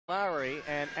Lowry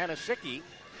and Anasicki.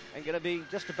 And going to be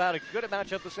just about a good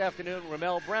matchup this afternoon.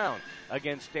 Ramel Brown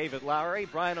against David Lowry.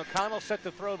 Brian O'Connell set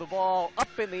to throw the ball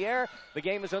up in the air. The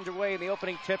game is underway in the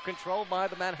opening tip, controlled by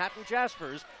the Manhattan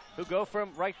Jaspers, who go from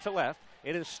right to left.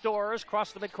 It is Storrs,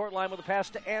 cross the midcourt line with a pass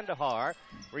to Andahar.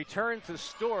 Return to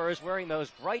Storrs wearing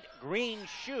those bright green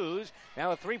shoes.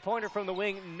 Now a three-pointer from the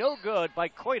wing, no good by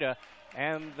Koita.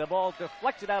 And the ball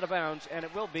deflected out of bounds, and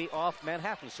it will be off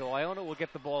Manhattan. So Iona will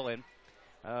get the ball in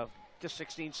just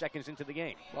 16 seconds into the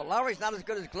game. Well, Lowry's not as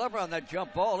good as Glover on that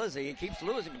jump ball, is he? He keeps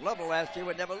losing. Glover last year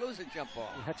would never lose a jump ball.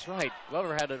 That's right.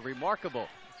 Glover had a remarkable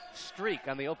streak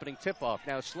on the opening tip-off.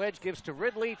 Now Sledge gives to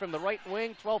Ridley from the right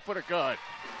wing, 12-footer good.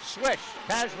 Swish,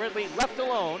 Taj Ridley left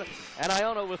alone, and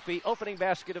Iona with the opening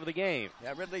basket of the game.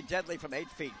 Yeah, Ridley deadly from 8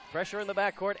 feet. Pressure in the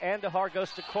backcourt, Andahar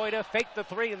goes to Koita, faked the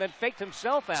three, and then faked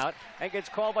himself out, and gets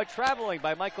called by traveling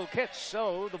by Michael Kitts.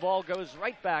 So the ball goes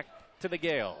right back to the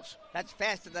Gales. That's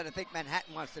faster than I think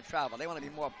Manhattan wants to travel. They want to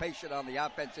be more patient on the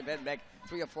offensive end, make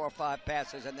 3 or 4 or 5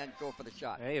 passes, and then go for the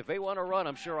shot. Hey, if they want to run,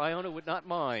 I'm sure Iona would not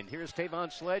mind. Here's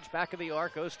Tavon Sledge, back of the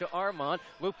arc, goes to Armand,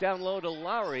 loop down low to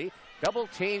Lowry, double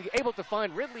team, able to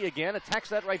find Ridley again, attacks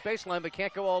that right baseline, but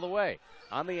can't go all the way.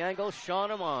 On the angle, Sean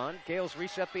Amon. Gales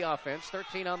reset the offense,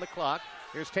 13 on the clock.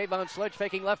 Here's Tavon Sledge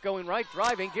faking left, going right,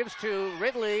 driving, gives to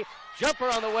Ridley. Jumper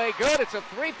on the way, good. It's a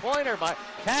three-pointer by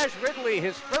Taj Ridley,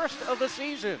 his first of the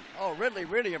season. Oh, Ridley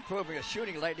really improving his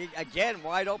shooting lately. Again,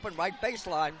 wide open, right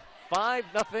baseline.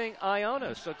 5-0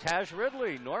 Iona. So Taj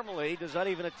Ridley normally does not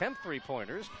even attempt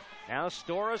three-pointers. Now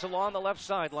Storrs along the left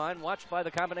sideline, watched by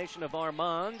the combination of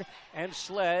Armand and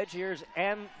Sledge. Here's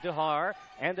Andahar.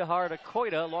 Andahar to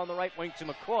Koita along the right wing to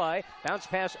McCoy. Bounce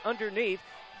pass underneath.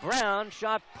 Brown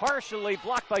shot partially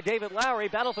blocked by David Lowry.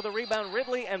 Battle for the rebound.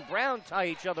 Ridley and Brown tie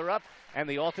each other up, and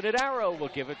the alternate arrow will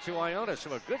give it to Iona.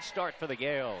 So a good start for the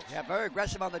Gales. Yeah, very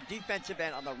aggressive on the defensive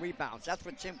end on the rebounds. That's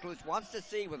what Tim Cluse wants to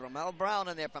see with Ramel Brown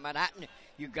in there from Manhattan.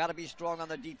 You've got to be strong on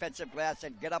the defensive glass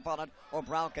and get up on it, or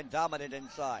Brown can dominate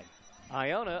inside.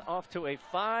 Iona off to a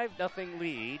 5-0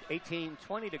 lead,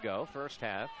 18:20 to go, first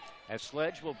half, as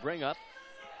Sledge will bring up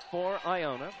for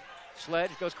Iona.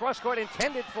 Sledge goes cross-court,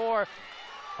 intended for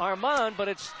Armand, but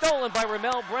it's stolen by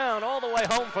Ramel Brown all the way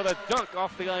home for the dunk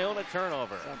off the Iona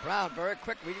turnover. So Brown very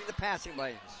quick, reading the passing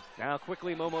lanes. Now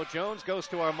quickly Momo Jones goes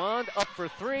to Armand, up for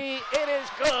three. It is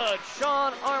good.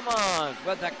 Sean Armand.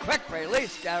 With a quick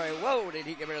release, Gary. Whoa, did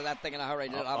he get rid of that thing in a hurry?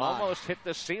 Almost hit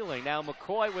the ceiling. Now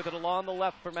McCoy with it along the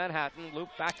left for Manhattan. Loop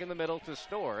back in the middle to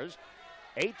Storrs.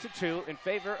 8-2 in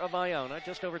favor of Iona.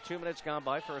 Just over 2 minutes gone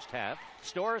by first half.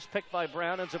 Storrs picked by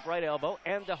Brown, ends up right elbow.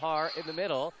 Andahar in the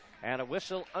middle. And a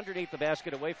whistle underneath the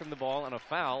basket away from the ball, and a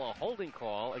foul, a holding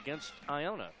call against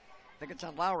Iona. I think it's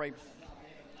on Lowry.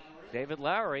 David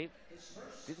Lowry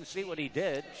didn't see what he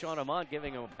did. Sean Amon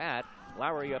giving him a pat.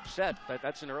 Lowry upset, but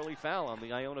that's an early foul on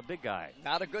the Iona big guy.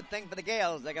 Not a good thing for the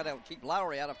Gales. They got to keep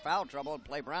Lowry out of foul trouble and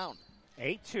play Brown.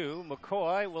 8-2.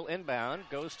 McCoy will inbound.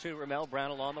 Goes to Ramel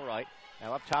Brown along the right.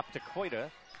 Now up top to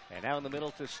Koita. And now in the middle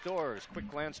to Storrs.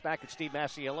 Quick glance back at Steve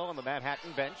Masiello on the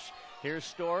Manhattan bench. Here's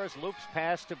Storrs, loops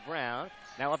pass to Brown.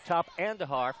 Now up top,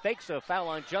 Andahar fakes a foul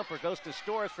line jumper, goes to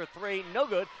Storrs for three. No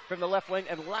good from the left wing,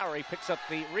 and Lowry picks up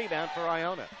the rebound for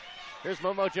Iona. Here's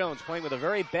Momo Jones playing with a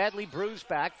very badly bruised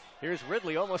back. Here's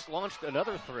Ridley, almost launched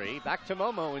another three. Back to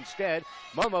Momo instead.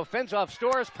 Momo fends off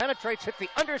Storrs, penetrates, hit the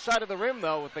underside of the rim,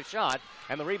 though, with the shot.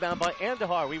 And the rebound by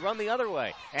Andahar. We run the other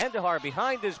way. Andahar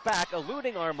behind his back,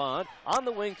 eluding Armand. On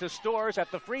the wing to Storrs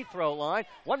at the free throw line.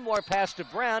 One more pass to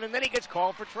Brown, and then he gets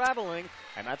called for traveling.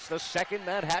 And that's the second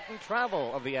Manhattan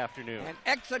travel of the afternoon. An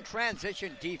excellent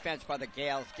transition defense by the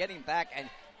Gales, getting back and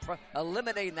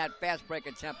eliminating that fast break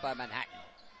attempt by Manhattan.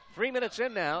 3 minutes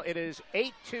in now. It is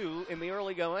 8-2 in the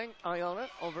early going. Iona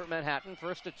over at Manhattan,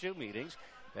 first of two meetings.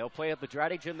 They'll play at the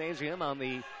Dratty Gymnasium on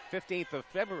the 15th of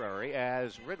February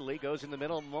as Ridley goes in the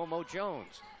middle, Momo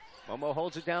Jones. Momo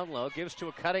holds it down low, gives to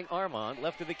a cutting Armand,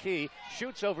 left of the key,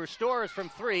 shoots over Storrs from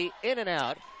three, in and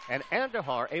out, and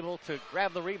Andahar able to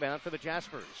grab the rebound for the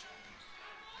Jaspers.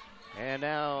 And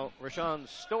now Rashawn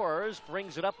Storrs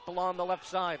brings it up along the left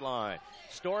sideline.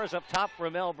 Storrs up top,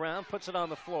 Ramel Brown puts it on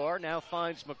the floor, now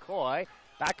finds McCoy.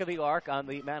 Back of the arc on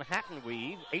the Manhattan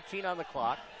weave, 18 on the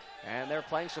clock. And they're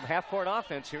playing some half-court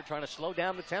offense here, trying to slow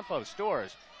down the tempo.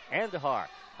 Storrs, Andahar,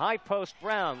 high post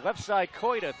Brown, left side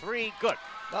Koita, three, good.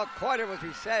 Well, Koita, as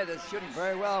we said, is shooting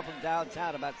very well from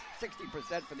downtown, about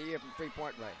 60% for the year from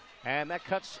three-point range. And that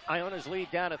cuts Iona's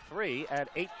lead down to three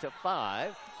at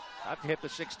 8-5. About to hit the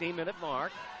 16-minute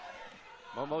mark.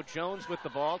 Momo Jones with the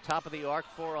ball, top of the arc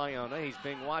for Iona. He's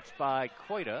being watched by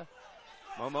Koita.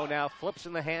 Momo now flips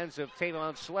in the hands of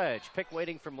Tavon Sledge. Pick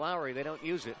waiting from Lowry. They don't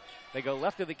use it. They go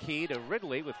left of the key to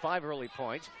Ridley with 5 early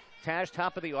points. Taj,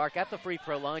 top of the arc, at the free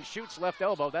throw line, shoots left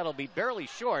elbow. That'll be barely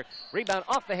short. Rebound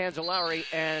off the hands of Lowry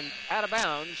and out of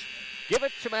bounds. Give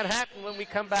it to Manhattan when we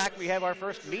come back. We have our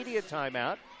first media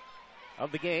timeout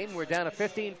of the game. We're down to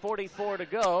 15:44 to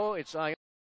go. It's Iona.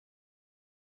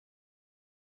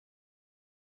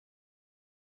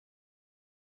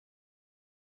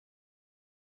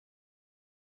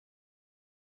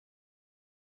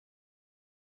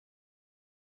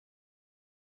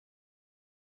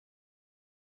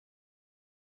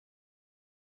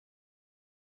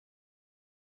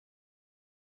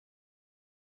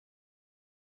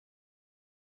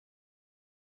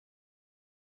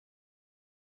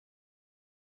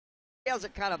 Gales are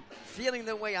kind of feeling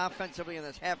their way offensively in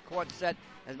this half-court set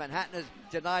as Manhattan has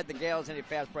denied the Gales any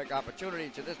fast break opportunity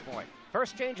to this point.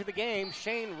 First change of the game,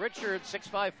 Shane Richards,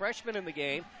 6'5" freshman in the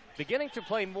game, beginning to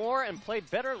play more and play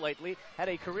better lately, had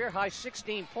a career-high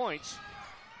 16 points.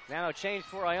 Now a change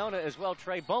for Iona as well,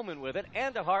 Trey Bowman with it.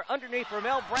 Andahar underneath,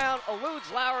 Ramel Brown eludes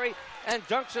Lowry and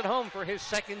dunks it home for his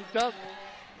second dunk.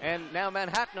 And now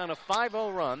Manhattan on a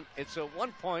 5-0 run. It's a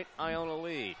 1-point Iona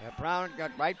lead. Yeah, Brown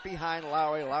got right behind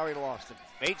Lowry. Lowry lost it.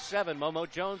 8-7. Momo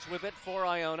Jones with it for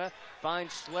Iona.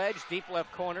 Finds Sledge, deep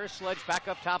left corner. Sledge back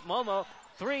up top. Momo,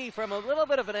 3 from a little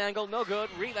bit of an angle. No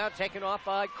good. Rebound taken off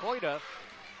by Koida.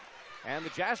 And the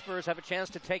Jaspers have a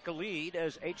chance to take a lead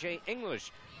as A.J.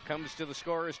 English comes to the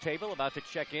scorer's table, about to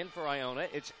check in for Iona.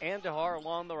 It's Andahar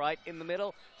along the right. In the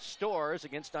middle, Stores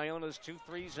against Iona's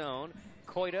 2-3 zone.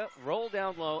 Koida, roll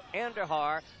down low.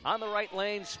 Andahar on the right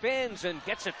lane, spins and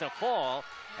gets it to fall.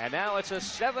 And now it's a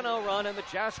 7-0 run, and the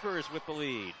Jaspers with the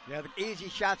lead. Yeah, the easy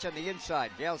shots on the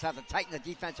inside. Gales have to tighten the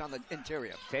defense on the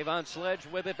interior. Tavon Sledge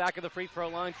with it, back of the free throw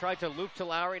line. Tried to loop to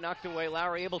Lowry, knocked away.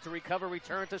 Lowry able to recover,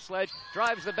 return to Sledge.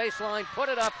 Drives the baseline, put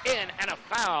it up, in, and a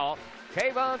foul.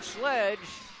 Tavon Sledge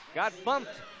got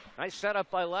bumped. Nice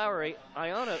setup by Lowry.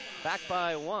 Iona back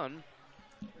by 1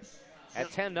 at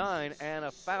 10-9, and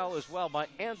a foul as well by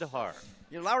Andahar.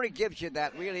 You know, Lowry gives you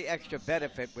that really extra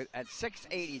benefit. At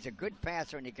 6'8", he's a good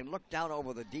passer, and he can look down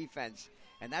over the defense,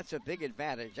 and that's a big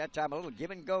advantage. That time, a little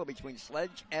give and go between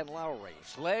Sledge and Lowry.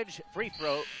 Sledge, free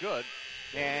throw, good.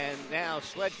 And now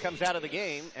Sledge comes out of the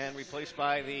game and replaced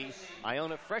by the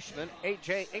Iona freshman,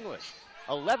 A.J. English.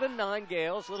 11-9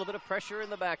 Gales, a little bit of pressure in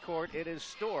the backcourt. It is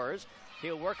Stores.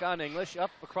 He'll work on English,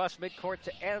 up across midcourt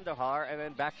to Andahar, and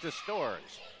then back to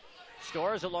Stores.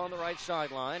 Stores along the right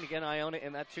sideline. Again, Iona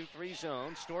in that 2-3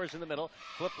 zone. Stores in the middle.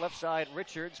 Flip left side,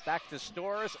 Richards. Back to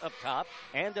Stores up top.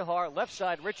 Andahar left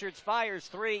side. Richards fires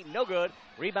 3. No good.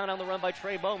 Rebound on the run by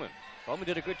Trey Bowman. Bowman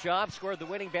did a good job. Scored the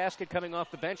winning basket coming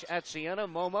off the bench at Siena.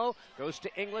 Momo goes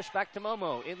to English. Back to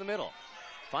Momo in the middle.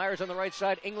 Fires on the right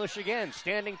side. English again.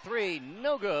 Standing 3.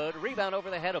 No good. Rebound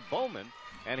over the head of Bowman.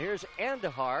 And here's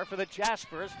Andahar for the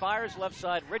Jaspers. Fires left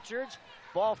side. Richards.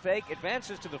 Ball fake,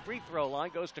 advances to the free throw line,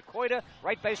 goes to Koida,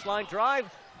 right baseline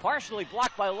drive, partially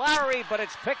blocked by Lowry, but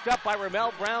it's picked up by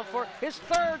Ramel Brown for his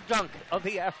 3rd dunk of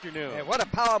the afternoon. Yeah, what a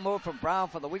power move from Brown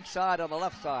for the weak side on the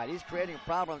left side. He's creating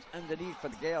problems underneath for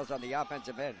the Gales on the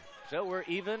offensive end. So we're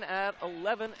even at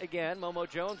 11 again. Momo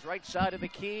Jones, right side of the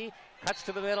key, cuts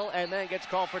to the middle, and then gets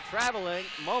called for traveling.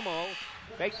 Momo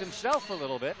faked himself a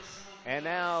little bit. And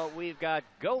now we've got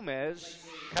Gomez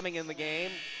coming in the game,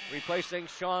 replacing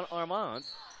Sean Armand.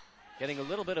 Getting a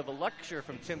little bit of a lecture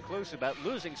from Tim Cluse about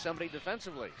losing somebody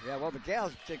defensively. Yeah, well, the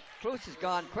Gales, Cluse has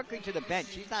gone quickly to the bench.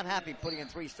 He's not happy putting in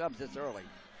 3 subs this early.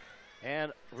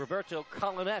 And Roberto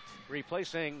Collinet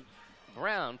replacing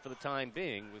Brown for the time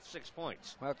being with 6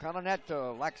 points. Well,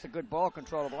 Collinet lacks a good ball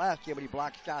control of last year, but he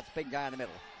blocks shots, big guy in the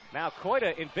middle. Now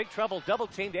Koida in big trouble, double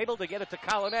teamed, able to get it to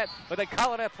Collinet, but then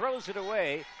Collinet throws it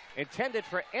away. Intended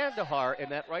for Andahar in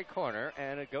that right corner,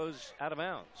 and it goes out of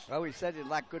bounds. Well, we said he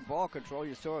lacked good ball control.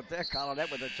 You saw it there, Collinet,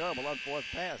 with a terrible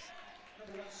unforced pass.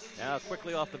 Now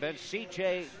quickly off the bench,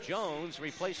 C.J. Jones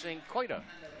replacing Koida.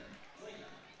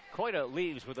 Koida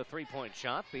leaves with a 3-point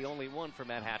shot, the only one for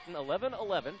Manhattan.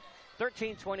 11-11,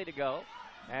 13:20 to go,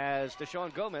 as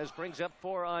Deshaun Gomez brings up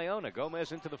for Iona.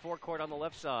 Gomez into the forecourt on the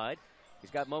left side. He's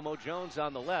got Momo Jones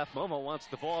on the left. Momo wants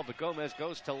the ball, but Gomez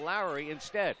goes to Lowry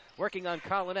instead. Working on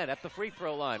Collinet at the free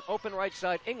throw line. Open right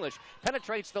side, English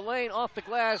penetrates the lane, off the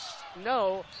glass,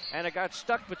 no. And it got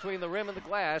stuck between the rim and the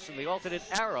glass, and the alternate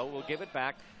arrow will give it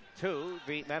back to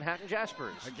the Manhattan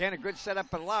Jaspers. Again, a good setup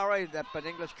for Lowry, but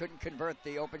English couldn't convert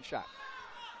the open shot.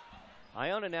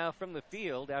 Iona now from the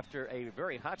field after a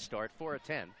very hot start, 4 of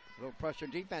 10. A little pressure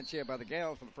defense here by the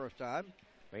Gales for the first time.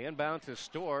 They inbound to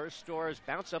Stores. Stores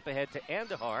bounce up ahead to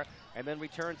Andahar and then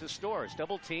return to Stores.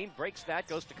 Double team, breaks that,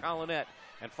 goes to Collinette.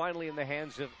 And finally in the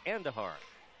hands of Andahar.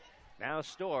 Now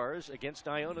Stores against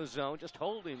Iona's zone, just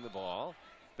holding the ball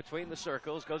between the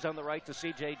circles. Goes on the right to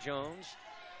C.J. Jones.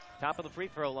 Top of the free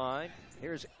throw line.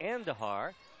 Here's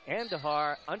Andahar.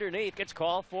 Andahar underneath gets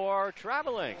called for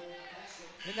traveling.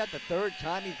 Isn't that the third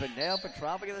time he's been nailed for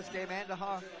traveling in this game,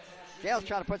 Andahar? Gale's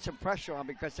trying to put some pressure on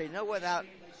because they know without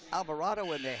Alvarado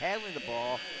when they're handling the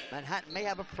ball, Manhattan may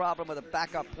have a problem with a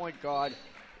backup point guard.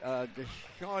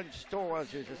 Deshaun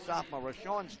Stores, who's a sophomore,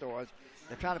 Rashawn Stores.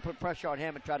 They're trying to put pressure on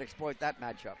him and try to exploit that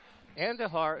matchup.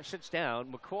 Andahar sits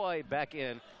down. McCoy back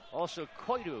in. Also,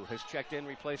 Koidu has checked in,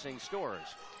 replacing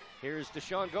Stores. Here's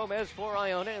Deshaun Gomez for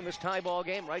Iona in this tie ball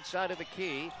game, right side of the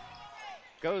key.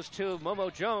 Goes to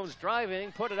Momo Jones,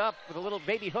 driving, put it up with a little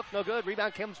baby hook, no good.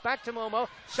 Rebound comes back to Momo.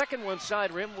 Second one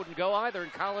side rim wouldn't go either,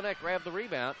 and Collinette grabbed the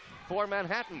rebound for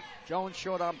Manhattan. Jones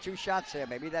short on 2 shots there.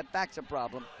 Maybe that back's a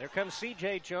problem. Here comes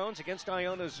C.J. Jones against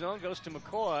Iona's zone. Goes to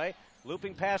McCoy.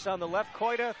 Looping pass on the left.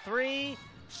 Koida, 3.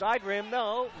 Side rim,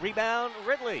 no. Rebound,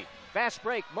 Ridley. Fast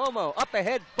break, Momo up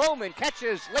ahead. Bowman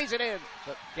catches, lays it in.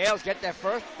 So Gales get their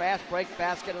first fast break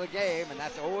basket of the game, and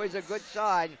that's always a good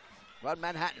sign. Run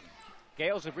Manhattan.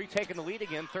 Gales have retaken the lead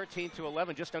again,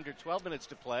 13-11, just under 12 minutes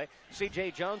to play.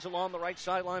 C.J. Jones along the right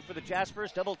sideline for the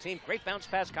Jaspers. Double team, great bounce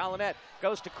pass. Collinette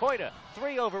goes to Koida.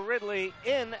 3 over Ridley,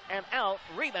 in and out.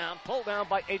 Rebound, pulled down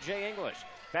by A.J. English.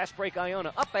 Fast break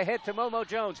Iona, up ahead to Momo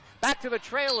Jones. Back to the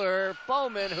trailer,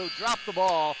 Bowman, who dropped the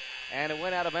ball, and it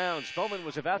went out of bounds. Bowman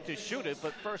was about to shoot it,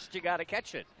 but first you got to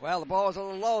catch it. Well, the ball was a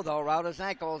little low, though, around his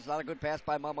ankles. Not a good pass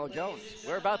by Momo Jones.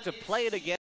 We're about to play it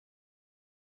again.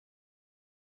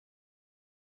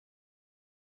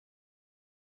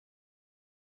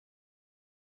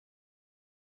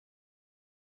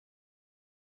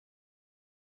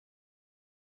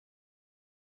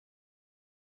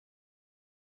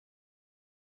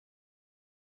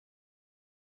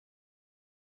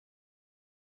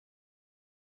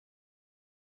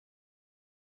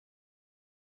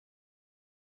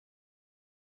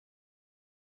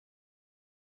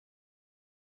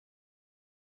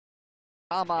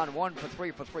 I'm on 1 for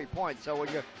 3 for 3 points. So when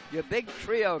your big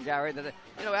trio, Gary, that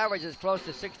averages close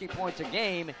to 60 points a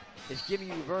game, is giving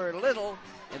you very little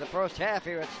in the first half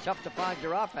here. It's tough to find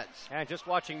your offense. And just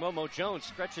watching Momo Jones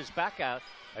stretch his back out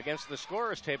against the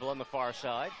scorer's table on the far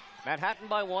side. Manhattan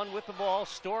by 1 with the ball.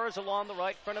 Stores along the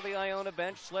right, front of the Iona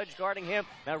bench. Sledge guarding him.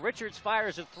 Now Richards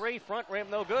fires a 3. Front rim,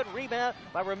 no good. Rebound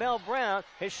by Ramel Brown.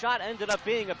 His shot ended up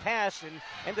being a pass and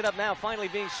ended up now finally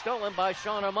being stolen by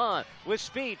Sean Armand. With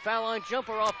speed, foul line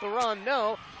jumper off the run.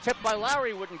 No. Tipped by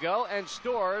Lowry wouldn't go. And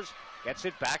Stores gets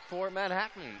it back for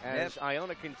Manhattan as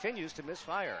Iona continues to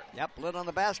misfire. Yep, lid on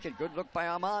the basket. Good look by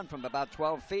Armand from about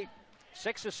 12 feet.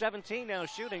 6 of 17 now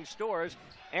shooting. Stores.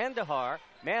 Andahar,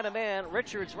 man-to-man,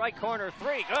 Richards, right corner,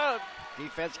 3, good.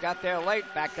 Defense got there late,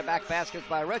 back-to-back baskets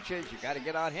by Richards. You got to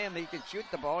get on him. He can shoot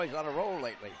the ball. He's on a roll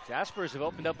lately. Jaspers have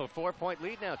opened up a 4-point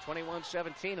lead now,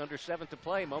 21-17, under 7 to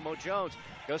play. Momo Jones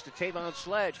goes to Tavon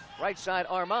Sledge, right side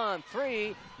Armand,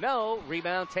 3, no,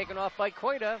 rebound taken off by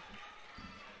Koida.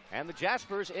 And the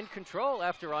Jaspers in control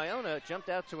after Iona jumped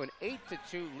out to an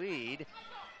 8-2 lead.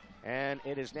 And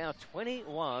it is now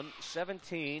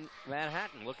 21-17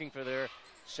 Manhattan looking for their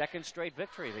second straight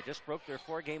victory. They just broke their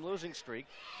 4-game losing streak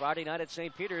Friday night at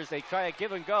St. Peter's. They try a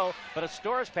give and go, but a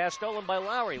Stores pass stolen by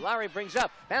Lowry. Lowry brings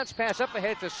up, bounce pass up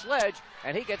ahead to Sledge,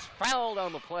 and he gets fouled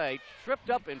on the play, tripped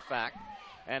up in fact,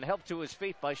 and helped to his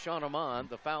feet by Sean Armand.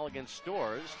 The foul against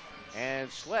Stores,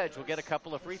 and Sledge will get a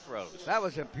couple of free throws. That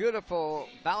was a beautiful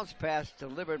bounce pass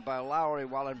delivered by Lowry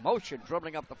while in motion,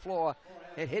 dribbling up the floor,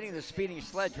 and hitting the speeding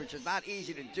Sledge, which is not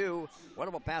easy to do.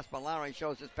 Wonderful pass by Lowry,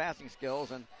 shows his passing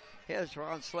skills, and here's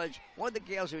Ron Sledge, one of the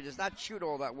Gales who does not shoot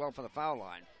all that well for the foul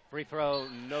line. Free throw,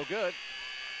 no good.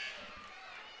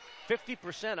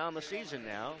 50% on the season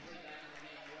now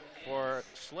for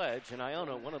Sledge, and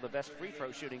Iona, one of the best free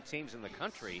throw shooting teams in the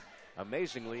country,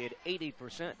 amazingly at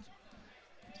 80%.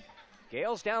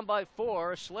 Gales down by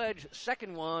 4. Sledge,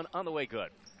 second one on the way, good.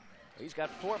 He's got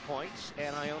 4 points,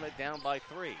 and Iona down by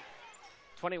 3.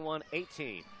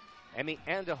 21-18. Emmy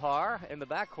Andahar in the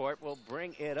backcourt will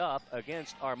bring it up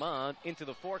against Armand into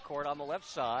the forecourt on the left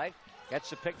side.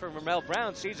 Gets a pick from Ramel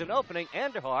Brown, sees an opening.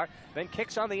 Andahar then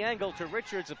kicks on the angle to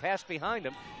Richards, a pass behind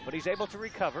him, but he's able to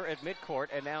recover at midcourt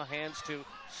and now hands to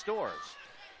Stores.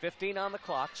 15 on the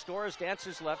clock. Stores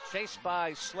dances left, chased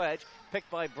by Sledge. picked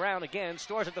by Brown again.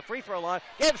 Stores at the free throw line.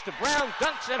 Gives to Brown.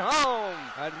 Dunks it home.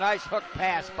 A nice hook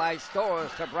pass by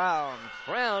Stores to Brown.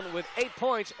 Brown with 8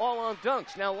 points, all on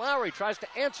dunks. Now Lowry tries to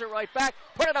answer right back.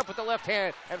 Put it up with the left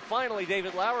hand. And finally,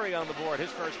 David Lowry on the board. His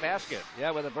first basket.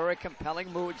 Yeah, with a very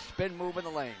compelling move, spin move in the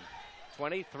lane.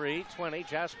 23-20.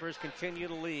 Jaspers continue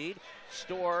to lead.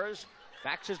 Stores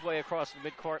backs his way across the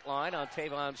midcourt line on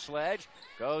Tavon Sledge.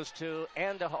 Goes to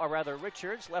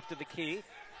Richards, left of the key.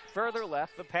 Further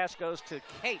left, the pass goes to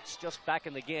Cates, just back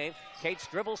in the game. Cates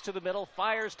dribbles to the middle,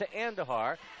 fires to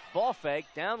Andahar. Ball fake,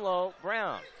 down low,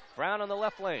 Brown. Brown on the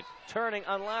left lane, turning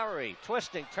on Lowry.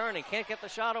 Twisting, turning, can't get the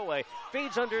shot away.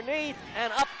 Feeds underneath,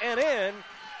 and up and in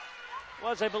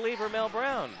was, I believe, Ramel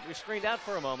Brown. We screened out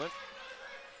for a moment.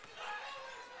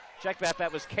 Check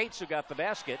that was Cates who got the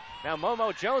basket. Now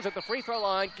Momo Jones at the free throw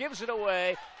line, gives it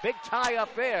away. Big tie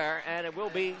up there, and it will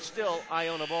be still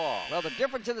Iona ball. Well, the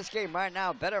difference in this game right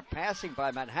now, better passing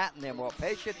by Manhattan. They're more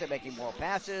patient, they're making more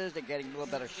passes, they're getting a little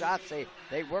better shots.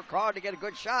 They work hard to get a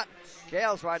good shot.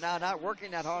 Gales right now not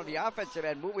working that hard on the offensive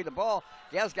end, moving the ball.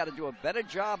 Gales got to do a better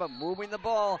job of moving the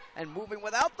ball and moving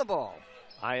without the ball.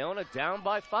 Iona down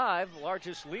by 5,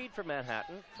 largest lead for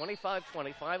Manhattan,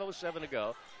 25-20, 5:07 to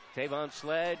go. Tavon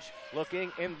Sledge looking,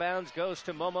 inbounds, goes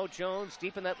to Momo Jones,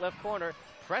 deep in that left corner.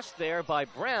 Pressed there by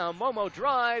Brown. Momo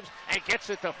drives and gets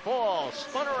it to fall.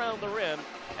 Spun around the rim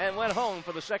and went home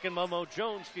for the second Momo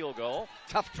Jones field goal.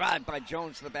 Tough drive by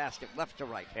Jones to the basket, left to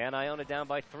right. And Iona down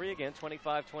by 3 again,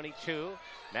 25-22.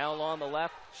 Now along the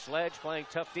left, Sledge playing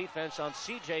tough defense on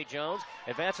C.J. Jones.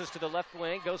 Advances to the left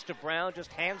wing, goes to Brown,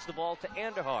 just hands the ball to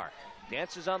Andahar.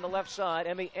 Dances on the left side.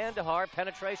 Emmy Andahar,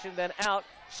 penetration, then out.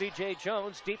 C.J.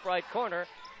 Jones, deep right corner.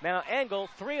 Now angle,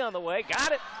 3 on the way.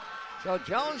 Got it. So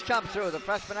Jones comes through, the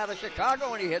freshman out of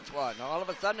Chicago, and he hits one. All of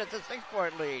a sudden, it's a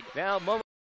 6-point lead. Now Momo.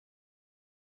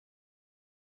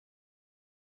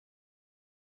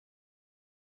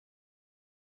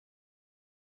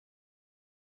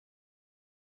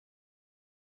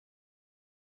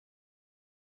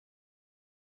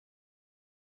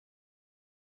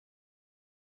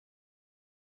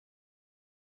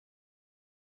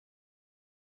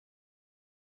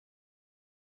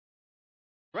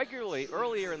 Regularly,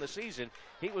 earlier in the season,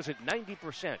 he was at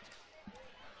 90%.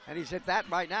 And he's at that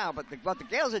right now. But what the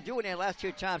Gales are doing their last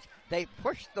 2 times, they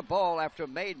push the ball after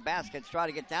made baskets, try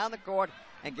to get down the court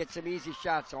and get some easy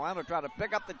shots. So I'm going to try to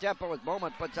pick up the tempo as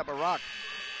Bowman puts up a rock.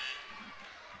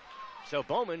 So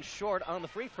Bowman short on the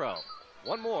free throw.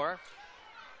 One more.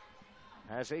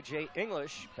 As A.J.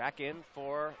 English back in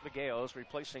for the Gales,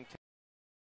 replacing.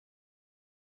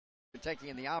 Taking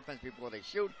in the offense before they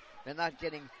shoot. They're not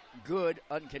getting good,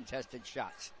 uncontested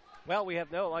shots. Well, we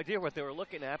have no idea what they were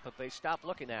looking at, but they stopped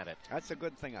looking at it. That's a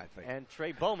good thing, I think. And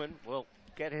Trey Bowman will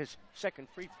get his second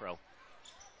free throw.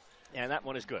 And that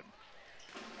one is good.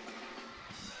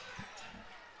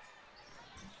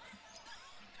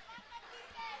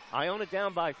 Iona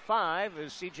down by 5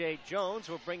 as C.J. Jones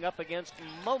will bring up against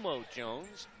Momo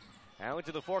Jones. Now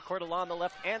into the forecourt along the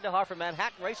left. Andahar from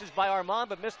Manhattan races by Armand,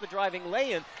 but missed the driving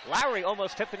lay-in. Lowry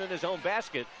almost tipped it in his own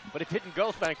basket, but it didn't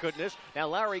go, thank goodness. Now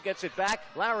Lowry gets it back.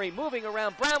 Lowry moving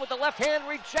around. Brown with the left hand,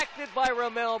 rejected by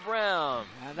Ramel Brown.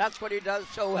 And that's what he does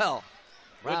so well.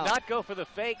 Would not go for the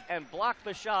fake and block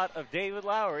the shot of David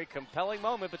Lowry. Compelling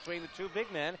moment between the two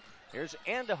big men. Here's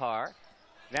Andahar.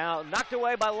 Now knocked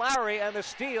away by Lowry, and the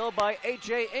steal by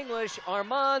A.J. English.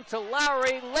 Armand to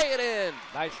Lowry, lay it in.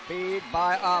 Nice feed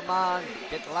by Armand.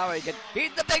 Get Lowry,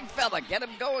 feed the big fella, get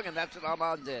him going, and that's what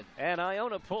Armand did. And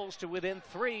Iona pulls to within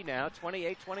 3 now,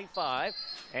 28-25.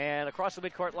 And across the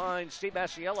midcourt line, Steve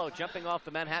Masiello jumping off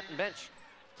the Manhattan bench.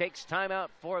 Takes timeout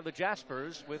for the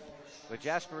Jaspers, with the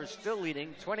Jaspers still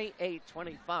leading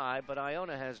 28-25, but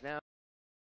Iona has now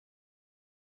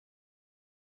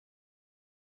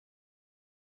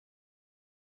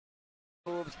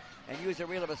moves and use a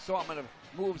real assortment of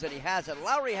moves that he has. And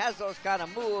Lowry has those kind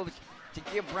of moves to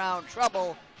give Brown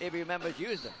trouble if he remembers to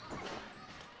use them.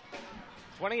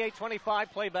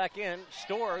 28-25, play back in.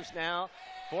 Stores now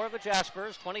for the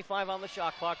Jaspers. 25 on the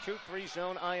shot clock. 2-3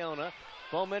 zone Iona.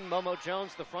 Bowman, Momo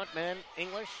Jones, the front man.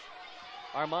 English,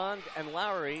 Armand, and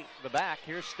Lowry, the back.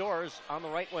 Here's Stores on the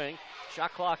right wing.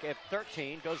 Shot clock at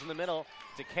 13. Goes in the middle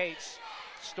to Cates.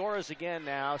 Stores again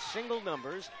now. Single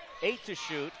numbers. 8 to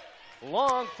shoot.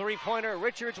 Long three-pointer.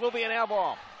 Richards will be an air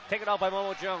ball. Taken off by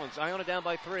Momo Jones. Iona down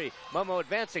by 3. Momo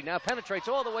advancing. Now penetrates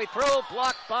all the way through.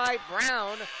 Blocked by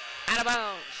Brown. Out of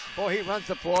bounds. Boy, he runs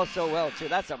the floor so well, too.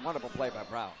 That's a wonderful play by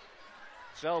Brown.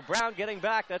 So Brown getting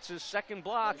back. That's his second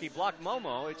block. He blocked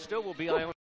Momo. It still will be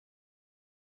Iona.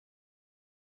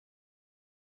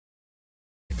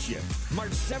 Championship,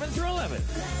 March 7th through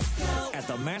 11th at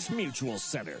the Mass Mutual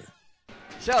Center.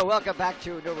 So, welcome back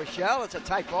to New Rochelle. It's a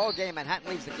tight ball game. Manhattan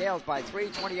leads the Gales by 3,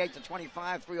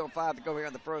 28-25, 3:05 to go here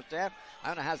in the first half.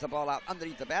 Iona has the ball out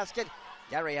underneath the basket.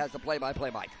 Gary has the play-by-play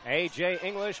mic. A.J.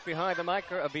 English behind the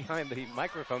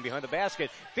microphone, behind the basket.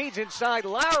 Feeds inside.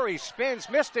 Lowry spins,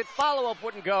 missed it. Follow-up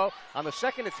wouldn't go on the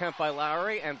second attempt by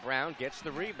Lowry, and Brown gets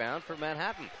the rebound for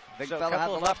Manhattan. Big fella had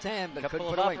the left hand, but couldn't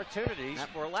put it away. Couple of opportunities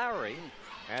for Lowry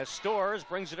as Storrs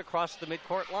brings it across the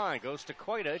midcourt line. Goes to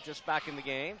Koita, just back in the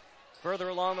game. Further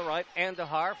along the right,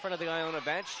 Andahar, front of the Iona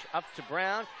bench, up to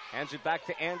Brown, hands it back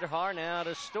to Andahar, now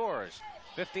to Storrs.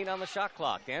 15 on the shot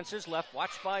clock. Dances left,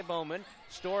 watched by Bowman.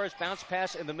 Storrs, bounce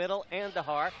pass in the middle,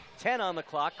 Andahar. 10 on the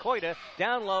clock. Koita,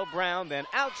 down low, Brown, then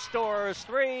out Storrs.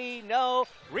 3, no.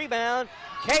 Rebound.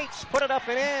 Cates put it up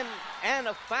and in, and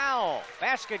a foul.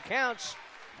 Basket counts,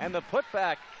 and the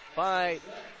putback by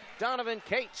Donovan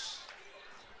Cates.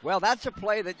 Well, that's a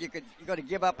play that you're going to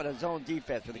give up in a zone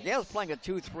defense. With the Gales playing a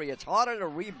 2-3, it's harder to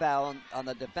rebound on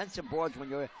the defensive boards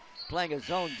when you're playing a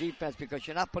zone defense because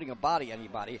you're not putting a body on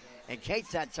anybody. And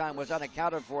Cates that time was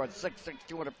unaccounted for at 6'6",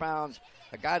 200 pounds.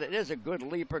 A guy that is a good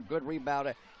leaper, good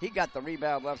rebounder. He got the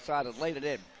rebound left side and laid it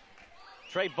in.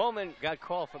 Trey Bowman got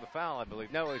called for the foul, I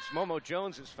believe. No, it's Momo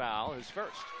Jones' foul, his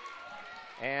first.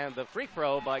 And the free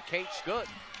throw by Cates, good.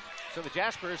 So the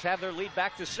Jaspers have their lead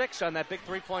back to 6 on that big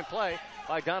three-point play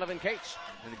by Donovan Cates.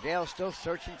 And the Gales still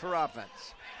searching for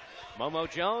offense. Momo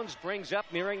Jones brings up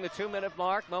nearing the 2-minute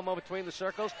mark. Momo between the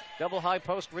circles. Double high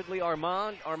post Ridley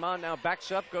Armand. Armand now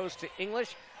backs up, goes to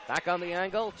English. Back on the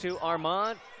angle to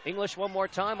Armand. English one more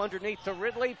time underneath to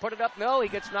Ridley. Put it up, no, he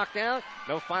gets knocked down.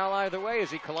 No foul either way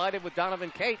as he collided with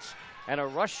Donovan Cates. And a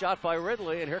rush shot by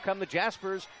Ridley, and here come the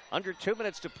Jaspers. Under 2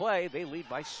 minutes to play, they lead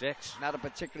by 6. Not a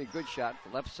particularly good shot.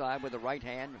 Left side with the right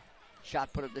hand.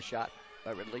 Shot put at the shot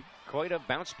by Ridley. Koita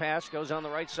bounce pass goes on the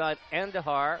right side.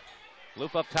 Andahar.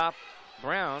 Loop up top,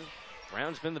 Brown.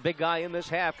 Brown's been the big guy in this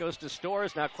half. Goes to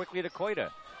Storrs, now quickly to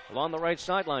Koita. Along the right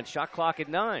sideline, shot clock at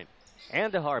 9.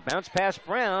 Andahar bounce pass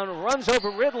Brown, runs over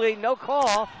Ridley, no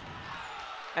call.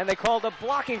 And they called a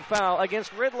blocking foul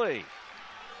against Ridley.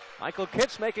 Michael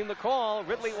Kitts making the call.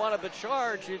 Ridley wanted the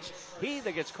charge. It's he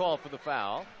that gets called for the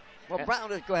foul. Well,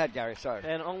 Brown is, go ahead, Gary, sorry.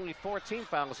 And only 14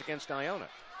 fouls against Iona.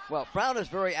 Well, Brown is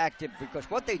very active because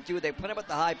what they do, they put him at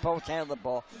the high post, handle the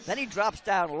ball. Then he drops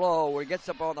down low where he gets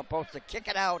the ball on the post to kick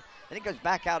it out. Then he goes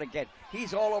back out again.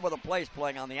 He's all over the place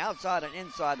playing on the outside and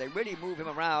inside. They really move him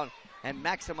around and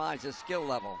maximize his skill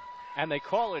level. And they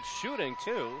call it shooting,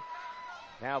 too.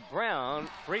 Now Brown,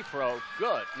 free throw,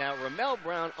 good. Now Ramel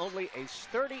Brown, only a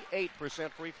 38%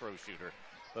 free throw shooter,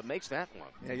 but makes that one.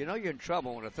 Yeah, you know you're in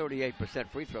trouble when a 38%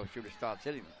 free throw shooter starts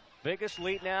hitting them. Biggest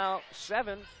lead now,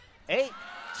 7, 8.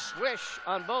 Swish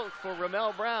on both for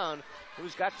Ramel Brown,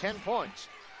 who's got 10 points.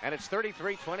 And it's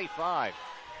 33-25.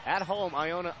 At home,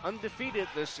 Iona undefeated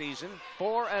this season,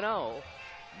 4-0.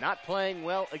 Not playing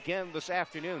well again this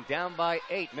afternoon, down by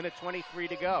 8, minute 23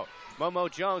 to go.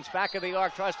 Momo Jones, back of the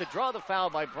arc, tries to draw the foul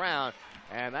by Brown,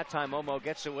 and that time Momo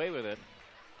gets away with it.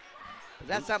 But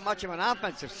that's not much of an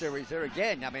offensive series there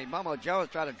again. I mean, Momo Jones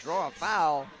tried to draw a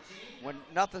foul when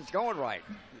nothing's going right.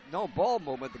 No ball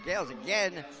movement. The Gales,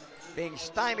 again, being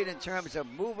stymied in terms of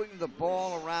moving the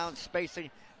ball around,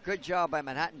 spacing. Good job by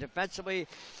Manhattan defensively.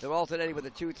 They're alternating with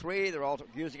a 2-3. They're also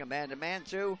using a man-to-man,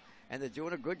 too, and they're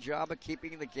doing a good job of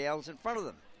keeping the Gales in front of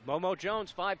them. Momo Jones,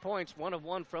 5 points, 1 of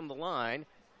 1 from the line.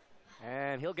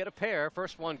 And he'll get a pair.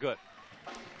 First one good.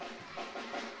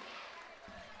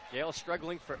 Gales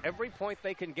struggling for every point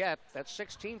they can get. That's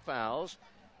 16 fouls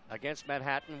against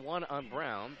Manhattan, 1 on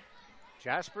Brown.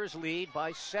 Jaspers lead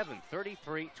by 7,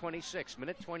 33-26.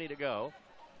 Minute 20 to go.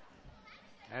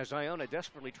 As Iona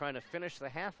desperately trying to finish the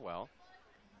half well.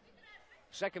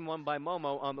 Second one by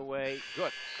Momo on the way.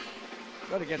 Good.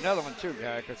 Going to get another one too,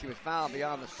 Gary, because he was fouled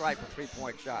beyond the stripe for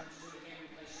 3-point shot.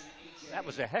 That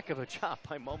was a heck of a job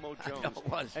by Momo Jones. I know it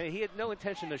was. And he had no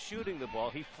intention of shooting the ball.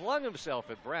 He flung himself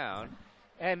at Brown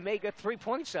and get 3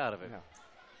 points out of it. Yeah.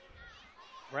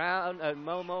 Brown and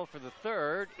Momo for the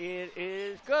third. It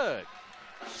is good.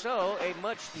 So a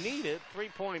much-needed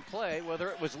three-point play, whether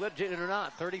it was legit or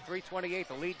not. 33-28,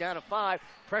 the lead down to 5.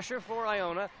 Pressure for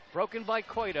Iona, broken by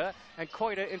Koita, and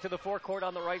Koita into the forecourt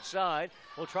on the right side.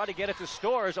 Will try to get it to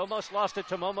Storrs, almost lost it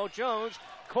to Momo Jones.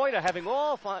 Koita having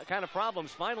all kind of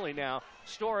problems finally now.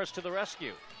 Storrs to the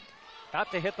rescue. About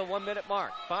to hit the 1 minute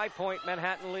mark. 5-point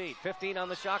Manhattan lead. 15 on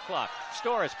the shot clock.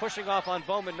 Storrs pushing off on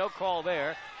Bowman. No call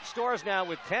there. Storrs now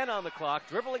with 10 on the clock.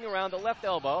 Dribbling around the left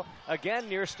elbow. Again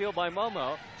near steal by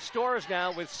Momo. Storrs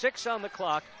now with 6 on the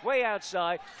clock. Way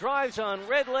outside. Drives on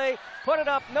Ridley. Put it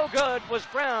up. No good. Was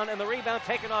Brown. And the rebound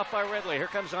taken off by Ridley. Here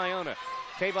comes Iona.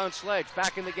 Tavon Sledge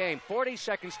back in the game. 40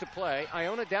 seconds to play.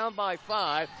 Iona down by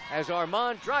 5 as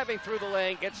Armand driving through the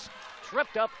lane gets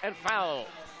tripped up and fouled.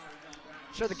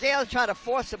 So the Gales try to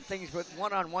force some things with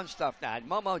one-on-one stuff now.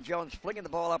 Momo Jones flinging the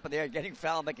ball up in the air, getting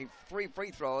fouled, making 3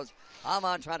 free throws.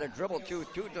 Armand trying to dribble two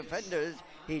defenders.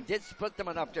 He did split them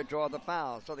enough to draw the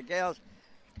foul. So the Gales,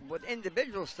 with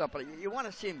individual stuff, but you want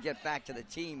to see him get back to the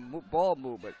team ball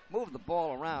movement, move the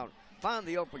ball around, find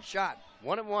the open shot.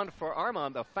 1-1 for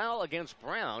Armand. The foul against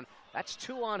Brown. That's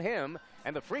 2 on him,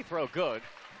 and the free throw good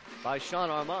by Sean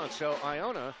Armand. So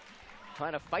Iona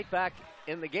trying to fight back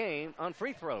in the game on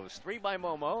free throws. 3 by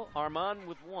Momo. Armand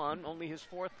with 1, only his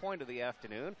 4th point of the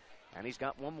afternoon. And he's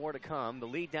got 1 more to come. The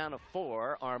lead down to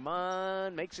 4.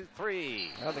 Armand makes it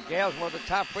 3. Well, the Gales, one of the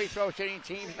top free throw shooting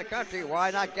teams in the country. Why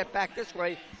not get back this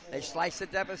way? They slice the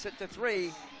deficit to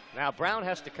 3. Now Brown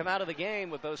has to come out of the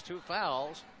game with those 2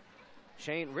 fouls.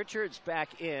 Shane Richards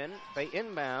back in. They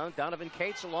inbound. Donovan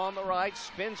Cates along the right.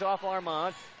 Spins off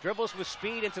Armand. Dribbles with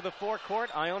speed into the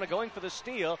forecourt. Iona going for the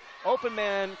steal. Open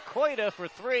man Koida for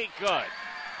 3. Good.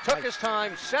 Took his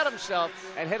time, set himself,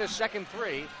 and hit his second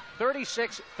 3.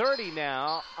 36-30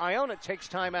 now. Iona takes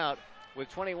timeout with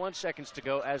 21 seconds to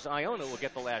go as Iona will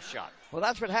get the last shot. Well,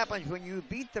 that's what happens when you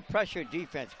beat the pressure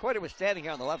defense. Koida was standing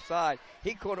here on the left side.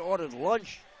 He could have ordered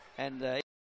lunch and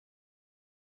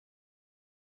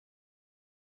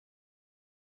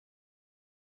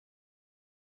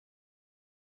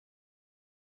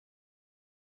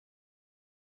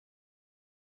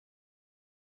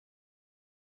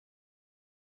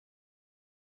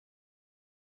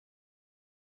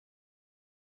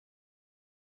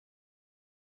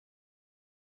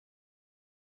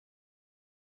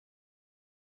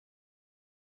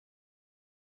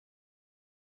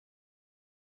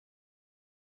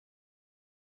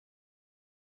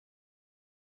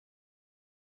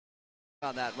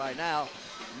on that right now,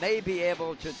 may be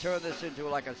able to turn this into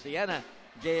like a Siena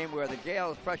game where the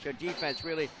Gales pressure defense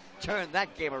really turned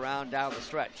that game around down the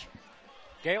stretch.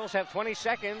 Gales have 20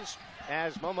 seconds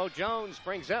as Momo Jones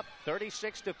brings up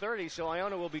 36-30, so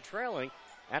Iona will be trailing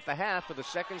at the half of the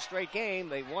second straight game.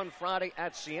 They won Friday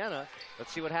at Siena.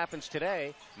 Let's see what happens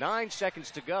today. 9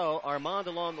 seconds to go. Armand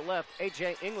along the left.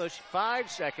 A.J. English, 5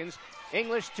 seconds.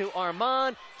 English to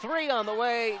Armand. 3 on the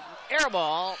way. Air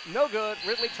ball. No good.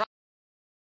 Ridley tries.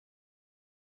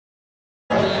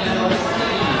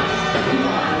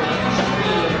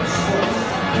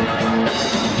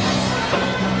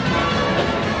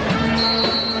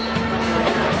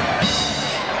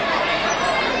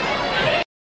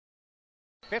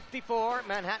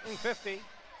 Manhattan 50.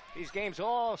 These games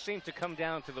all seem to come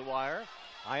down to the wire.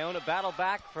 Iona battle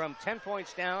back from 10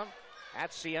 points down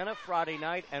at Siena Friday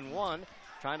night and won,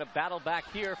 trying to battle back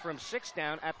here from 6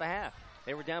 down at the half.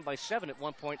 They were down by 7 at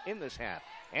one point in this half.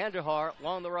 Andahar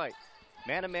along the right.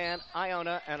 Man-to-man,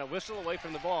 Iona, and a whistle away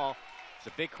from the ball. It's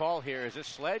a big call here. Is this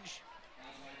Sledge?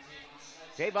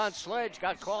 Tavon Sledge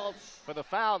got called for the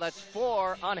foul. That's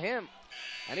 4 on him.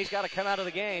 And he's got to come out of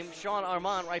the game. Sean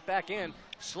Armand right back in.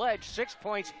 Sledge, 6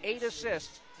 points, 8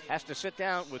 assists. Has to sit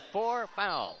down with 4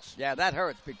 fouls. Yeah, that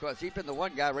hurts because he's been the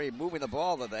one guy really moving the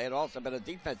ball today and also been a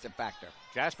defensive factor.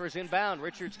 Jasper's inbound.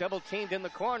 Richards double-teamed in the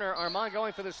corner. Armand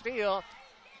going for the steal.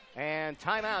 And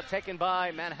timeout taken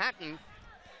by Manhattan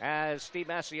as Steve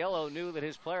Masiello knew that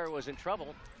his player was in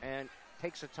trouble and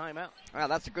takes a timeout. Well,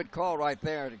 that's a good call right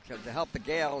there to help the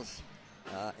Gales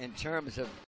in terms of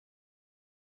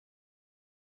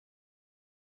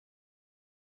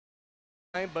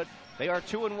but they are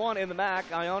 2-1 in the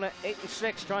MAC. Iona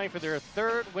 8-6, trying for their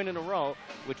 3rd win in a row,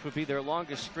 which would be their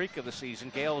longest streak of the season.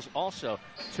 Gales also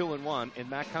 2-1 in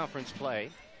MAC conference play.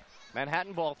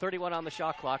 Manhattan ball, 31 on the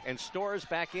shot clock, and Storrs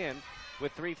back in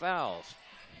with 3 fouls.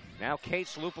 Now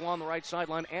Cates loop along the right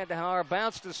sideline. Andahar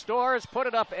bounce to Storrs, put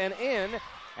it up and in.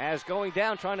 As going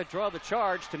down, trying to draw the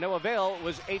charge to no avail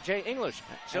was A.J. English.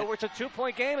 So it's a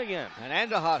 2-point game again. And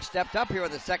Andahar stepped up here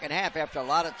in the second half after a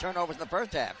lot of turnovers in the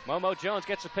first half. Momo Jones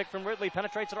gets a pick from Ridley,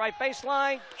 penetrates the right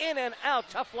baseline, in and out,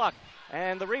 tough luck.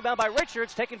 And the rebound by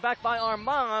Richards, taken back by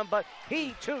Armand, but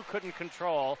he too couldn't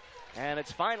control. And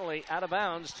it's finally out of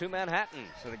bounds to Manhattan.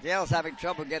 So the Gales having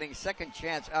trouble getting second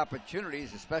chance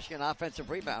opportunities, especially in offensive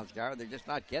rebounds, Garrett. They're just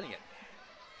not getting it.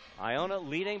 Iona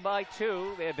leading by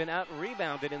 2. They have been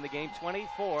out-rebounded in the game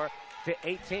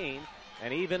 24-18.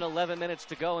 And even 11 minutes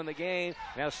to go in the game.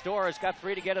 Now Storrs got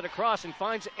 3 to get it across and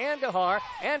finds Andahar.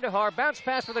 Andahar bounce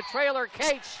pass for the trailer.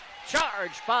 Cates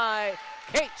charged by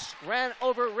Cates. Ran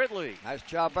over Ridley. Nice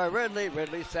job by Ridley.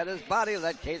 Ridley set his body,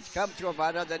 let Cates come to him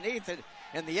right underneath it.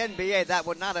 In the NBA, that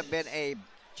would not have been a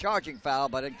charging foul,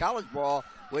 but in college ball,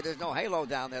 where there's no halo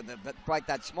down there quite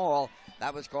that small,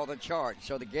 that was called a charge.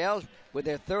 So the Gales, with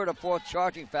their 3rd or 4th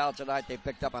charging foul tonight, they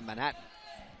picked up on Manhattan.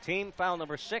 Team foul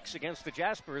number 6 against the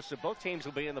Jaspers, so both teams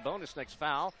will be in the bonus next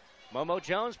foul. Momo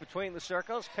Jones between the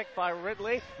circles, picked by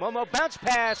Ridley. Momo bounce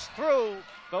pass through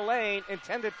the lane,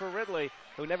 intended for Ridley,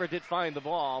 who never did find the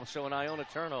ball, so an Iona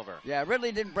turnover. Yeah,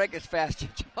 Ridley didn't break as fast.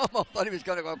 Momo thought he was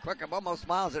going to go quicker. Momo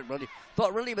smiles at Ridley.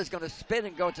 Thought Ridley was going to spin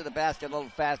and go to the basket a little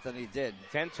faster than he did.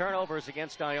 10 turnovers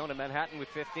against Iona. Manhattan with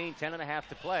 15, 10.5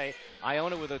 to play.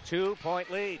 Iona with a 2-point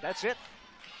lead. That's it.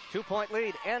 2-point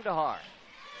lead. Andahar.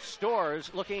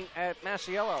 Storrs looking at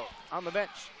Masiello on the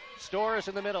bench. Storrs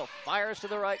in the middle. Fires to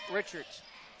the right. Richards.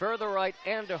 Further right.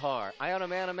 Andahar. Iona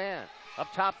man-to-man.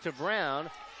 Up top to Brown.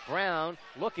 Brown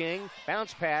looking,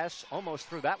 bounce pass, almost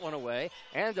threw that one away.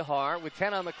 Andahar with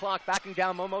 10 on the clock, backing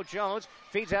down Momo Jones,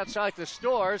 feeds outside to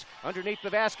Storrs, underneath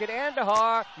the basket.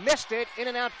 Andahar missed it, in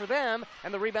and out for them,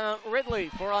 and the rebound Ridley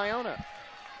for Iona.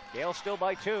 Gale still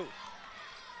by 2.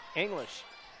 English.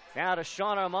 Now to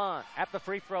Sean Armand at the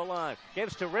free throw line.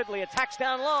 Gives to Ridley, attacks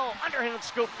down low. Underhand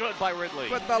scoop, good by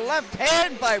Ridley. With the left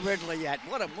hand by Ridley yet.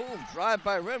 What a move, drive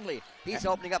by Ridley. He's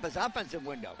opening up his offensive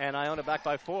window. And Iona back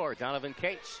by 4. Donovan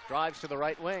Cates drives to the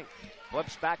right wing.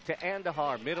 Flips back to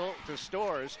Andahar, middle to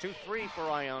Storrs. 2-3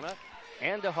 for Iona.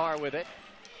 Andahar with it.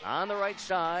 On the right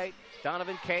side,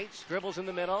 Donovan Cates dribbles in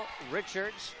the middle.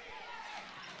 Richards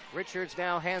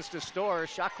now hands to Storrs.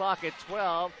 Shot clock at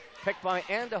 12. Picked by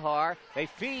Andahar. They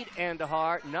feed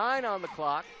Andahar. 9 on the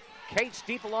clock. Cates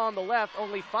deep along the left.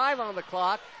 Only 5 on the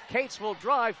clock. Cates will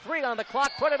drive. 3 on the clock.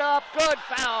 Put it up. Good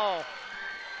foul.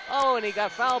 Oh, and he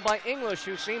got fouled by English,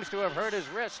 who seems to have hurt his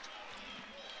wrist.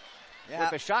 Yeah.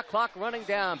 With the shot clock running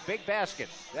down. Big basket.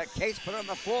 Yeah, Cates put on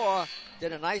the floor.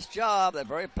 Did a nice job. They're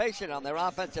very patient on their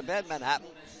offensive end, Manhattan.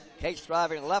 Cates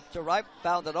driving left to right.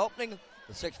 Found an opening.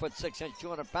 The 6'6"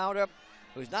 200-pounder.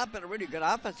 Who's not been a really good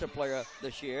offensive player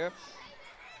this year,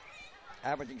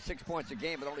 averaging 6 points a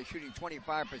game but only shooting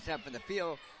 25% from the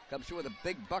field, comes through with a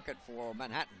big bucket for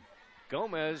Manhattan.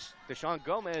 Deshaun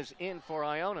Gomez in for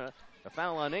Iona. The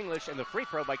foul on English and the free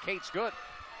throw by Cates good.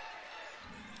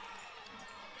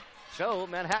 So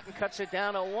Manhattan cuts it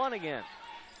down to 1 again.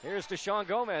 Here's Deshaun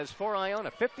Gomez for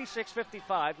Iona.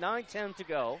 56-55, 9-10 to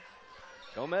go.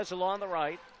 Gomez along the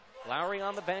right. Lowry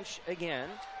on the bench again.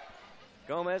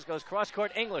 Gomez goes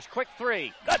cross-court. English, quick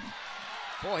 3. Good.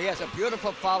 Boy, he has a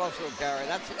beautiful follow-through, Gary.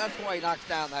 That's why he knocks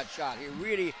down that shot. He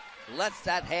really lets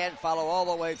that hand follow all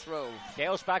the way through.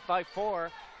 Gales back by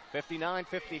 4.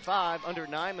 59-55, under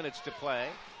 9 minutes to play.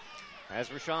 As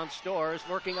Rashawn Storrs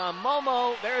working on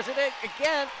Momo. There's it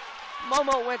again.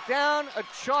 Momo went down. A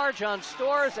charge on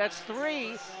Storrs. That's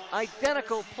 3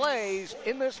 identical plays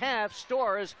in this half.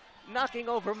 Storrs knocking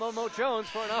over Momo Jones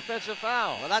for an offensive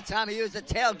foul. Well, that time he used the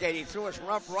tailgate. He threw his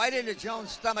rump right into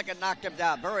Jones' stomach and knocked him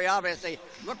down. Very obviously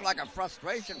looked like a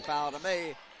frustration foul to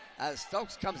me as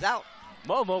Stokes comes out.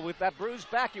 Momo with that bruised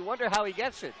back. You wonder how he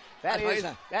gets it. That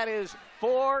is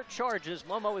 4 charges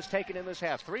Momo has taken in this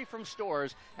half. 3 from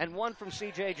Storrs and 1 from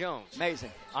C.J. Jones.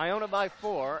 Amazing. Iona by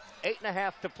 4.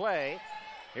 8.5 to play.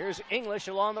 Here's English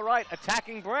along the right,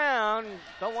 attacking Brown.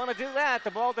 Don't want to do that.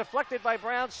 The ball deflected by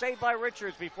Brown, saved by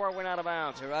Richards before it went out of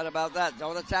bounds. You're right about that.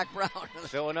 Don't attack Brown.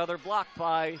 So another block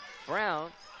by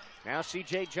Brown. Now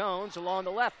C.J. Jones along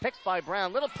the left, picked by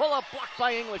Brown. Little pull-up, blocked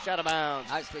by English, out of bounds.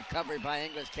 Nice recovery by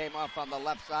English. Came off on the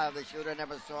left side of the shooter.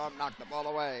 Never saw him. Knocked the ball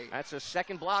away. That's a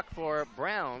second block for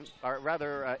Brown, or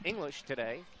rather English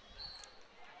today.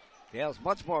 Gales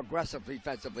much more aggressive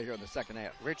defensively here in the second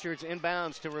half. Richards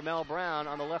inbounds to Ramel Brown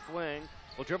on the left wing.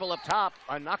 Will dribble up top,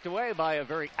 knocked away by a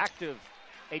very active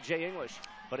A.J. English,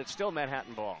 but it's still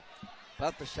Manhattan ball.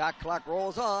 But the shot clock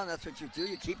rolls on. That's what you do.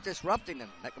 You keep disrupting them.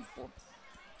 Make them fall.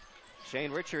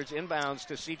 Shane Richards inbounds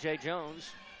to C.J. Jones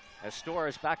as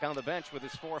Storrs back on the bench with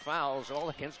his 4 fouls, all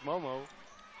against Momo.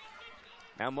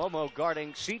 Now Momo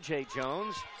guarding C.J.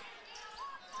 Jones.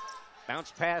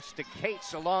 Bounce pass to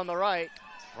Cates along the right.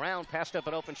 Brown passed up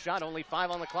an open shot, only 5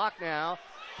 on the clock now.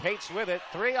 Cates with it,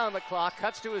 3 on the clock,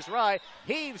 cuts to his right,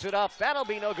 heaves it up. That'll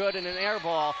be no good in an air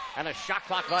ball and a shot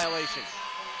clock violation.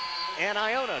 And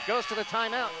Iona goes to the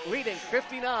timeout, leading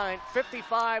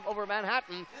 59-55 over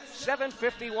Manhattan.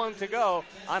 7:51 to go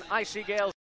on IC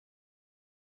Gales.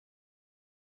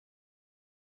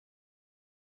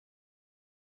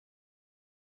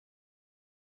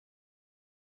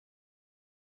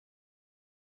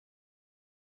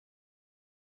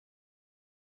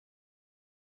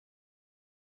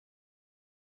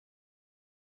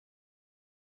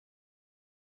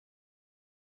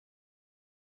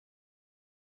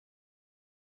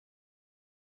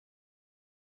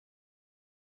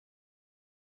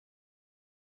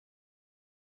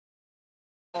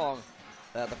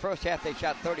 The first half they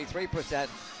shot 33%.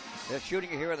 They're shooting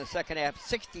here in the second half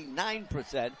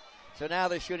 69%. So now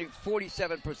they're shooting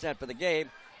 47% for the game.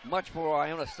 Much more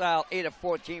Iona style, 8 of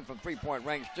 14 from three-point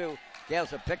range too. Gales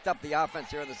have picked up the offense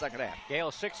here in the second half.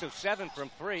 Gale 6 of 7 from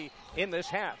 3 in this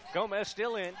half. Gomez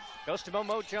still in. Goes to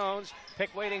Momo Jones.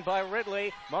 Pick waiting by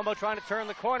Ridley. Momo trying to turn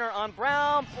the corner on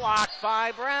Brown. Blocked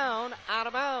by Brown. Out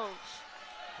of bounds.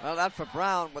 Well, that for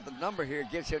Brown with the number here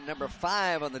gives him number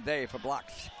 5 on the day for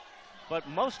blocks. But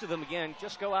most of them, again,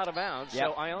 just go out of bounds.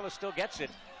 Yep. So Iona still gets it.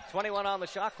 21 on the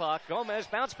shot clock. Gomez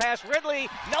bounce pass. Ridley.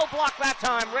 No block that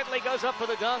time. Ridley goes up for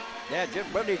the dunk. Yeah, Jim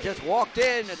Ridley just walked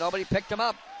in and nobody picked him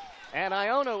up. And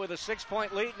Iona with a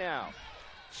 6-point lead now.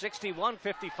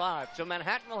 61-55. So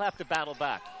Manhattan will have to battle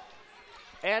back.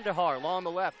 Andahar along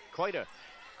the left. Koita,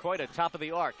 top of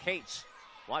the arc. Cates,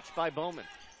 watched by Bowman.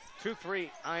 2-3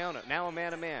 Iona. Now a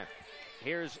man-to-man.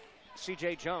 Here's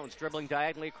C.J. Jones dribbling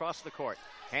diagonally across the court.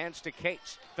 Hands to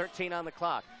Cates. 13 on the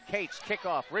clock. Cates,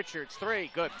 kickoff. Richards,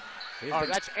 3. Good. Oh,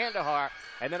 that's Andahar.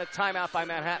 And then a timeout by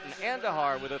Manhattan.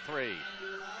 Andahar with a 3.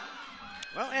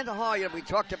 Well, Andahar, we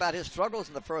talked about his struggles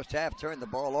in the first half, turning the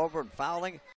ball over and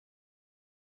fouling.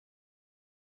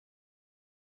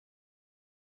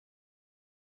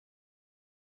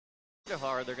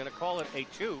 Andahar, they're going to call it a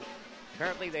 2.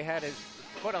 Apparently they had his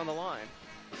foot on the line.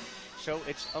 So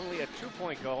it's only a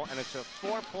 2-point goal, and it's a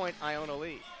 4-point Iona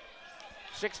lead.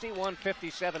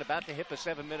 61-57, about to hit the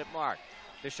 7-minute mark.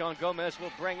 Deshaun Gomez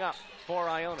will bring up for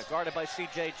Iona, guarded by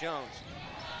C.J. Jones.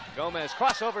 Gomez,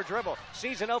 crossover dribble,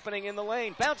 sees an opening in the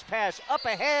lane, bounce pass up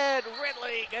ahead.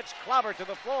 Ridley gets clobbered to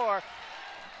the floor.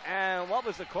 And what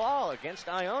was the call against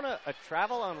Iona? A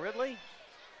travel on Ridley?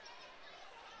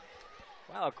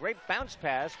 Wow, a great bounce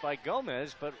pass by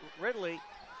Gomez, but Ridley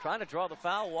trying to draw the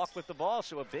foul, walk with the ball,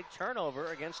 so a big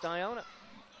turnover against Iona.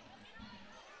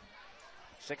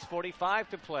 6:45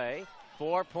 to play,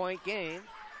 4-point game.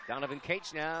 Donovan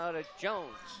Cates now to Jones.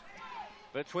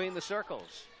 Between the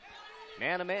circles.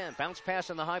 Man-to-man, bounce pass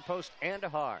on the high post,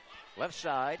 Andahar. Left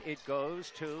side, it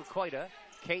goes to Koita.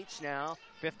 Cates now,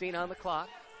 15 on the clock.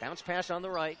 Bounce pass on the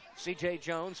right. C.J.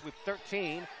 Jones with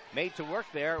 13, made to work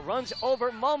there. Runs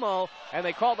over Momo, and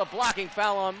they call the blocking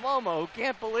foul on Momo. Who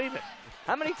can't believe it.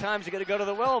 How many times are you going to go to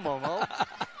the well, Momo?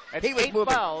 He was 8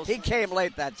 moving. fouls. He came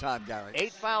late that time, Gary.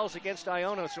 8 fouls against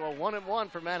Iona, so a 1-and-1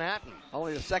 for Manhattan.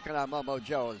 Only the second on Momo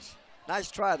Jones.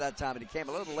 Nice try that time, but he came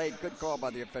a little late. Good call by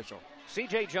the official.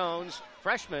 C.J. Jones,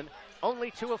 freshman,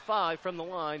 only 2 of 5 from the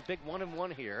line. Big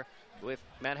 1-and-1 here, with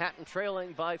Manhattan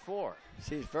trailing by 4.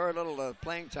 Sees very little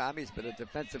playing time. He's been a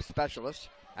defensive specialist.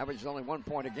 Averages only 1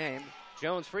 point a game.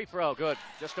 Jones free throw, good,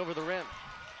 just over the rim.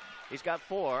 He's got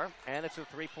 4, and it's a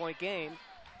 3-point game.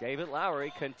 David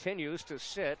Lowry continues to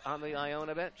sit on the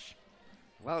Iona bench.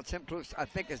 Well, Tim Cluse, I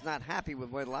think, is not happy with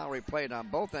the way Lowry played on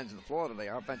both ends of the floor today,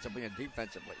 offensively and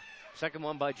defensively. Second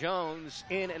one by Jones,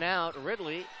 in and out.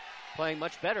 Ridley playing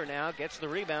much better now, gets the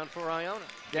rebound for Iona.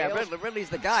 Yeah, Ridley's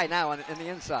the guy now in the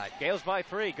inside. Gales by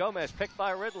 3. Gomez picked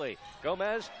by Ridley.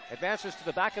 Gomez advances to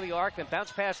the back of the arc, then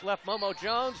bounce pass left. Momo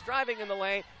Jones driving in the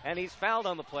lane, and he's fouled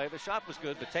on the play. The shot was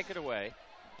good, but take it away.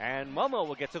 And Momo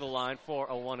will get to the line for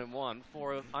a 1-and-1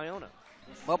 for Iona.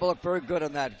 Momo looked very good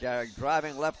on that, Gary.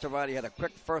 Driving left to right. He had a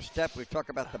quick first step. We talk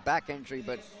about the back injury,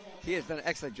 but he has done an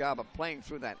excellent job of playing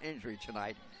through that injury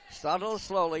tonight. Started a little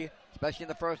slowly, especially in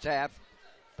the first half.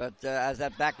 But as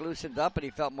that back loosened up and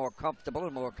he felt more comfortable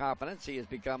and more confidence, he has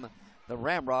become the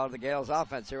ramrod of the Gales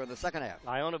offense here in the second half.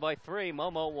 Iona by 3.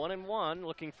 Momo 1-and-1,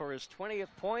 looking for his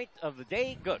 20th point of the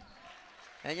day. Good.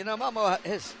 And, Momo,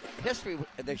 his history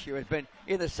this year has been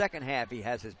in the second half, he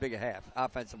has his bigger half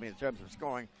offensively in terms of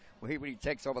scoring when he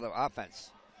takes over the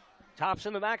offense. Tops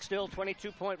in the back still,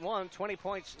 22.1, 20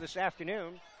 points this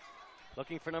afternoon.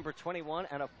 Looking for number 21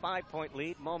 and a 5-point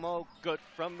lead. Momo good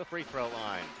from the free throw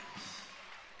line.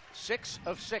 6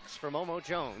 of 6 for Momo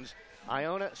Jones.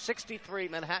 Iona 63,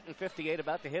 Manhattan 58,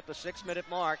 about to hit the 6-minute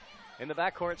mark. In the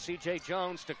backcourt, C.J.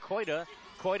 Jones to Koita.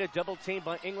 Koita double teamed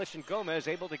by English and Gomez,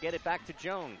 able to get it back to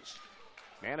Jones.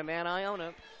 Man-to-man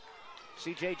Iona.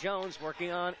 C.J. Jones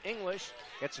working on English.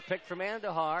 Gets a pick from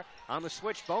Andahar. On the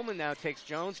switch, Bowman now takes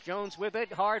Jones. Jones with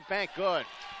it. Hard bank. Good.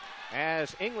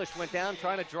 As English went down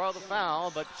trying to draw the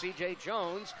foul, but C.J.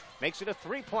 Jones makes it a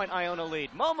 3-point Iona lead.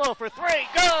 Momo for 3.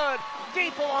 Good.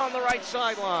 Deep along the right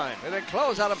sideline. And then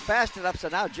close on him fast enough, so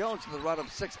now Jones with a run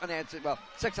of 6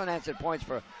 unanswered points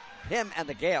for him and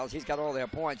the Gales. He's got all their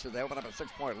points, so they open up a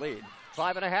 6-point lead.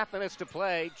 5.5 minutes to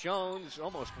play. Jones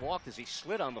almost walked as he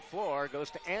slid on the floor.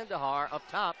 Goes to Andahar up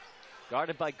top,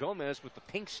 guarded by Gomez with the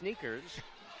pink sneakers.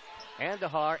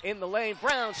 Andahar in the lane.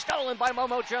 Brown stolen by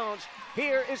Momo Jones.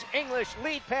 Here is English.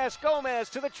 Lead pass Gomez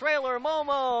to the trailer.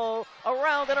 Momo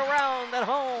around and around at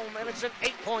home, and it's an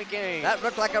 8-point game. That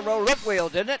looked like a roulette wheel,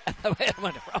 didn't it?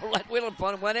 Roulette wheel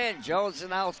went in. Jones has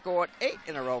now scored 8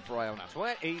 in a row for Iona.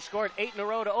 He scored 8 in a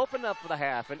row to open up the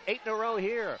half, and 8 in a row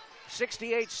here.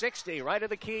 68-60, right of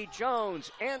the key,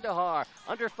 Jones, Andahar,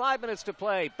 under 5 minutes to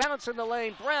play, bounce in the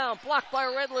lane, Brown, blocked by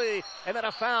Ridley, and then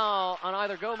a foul on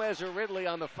either Gomez or Ridley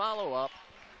on the follow-up,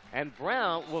 and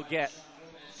Brown will get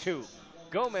 2.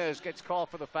 Gomez gets called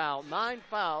for the foul. 9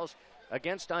 fouls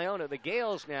against Iona. The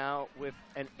Gales now with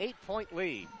an 8-point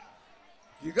lead.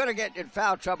 You're going to get in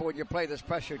foul trouble when you play this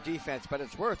pressure defense, but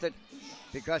it's worth it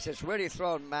because it's really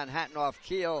thrown Manhattan off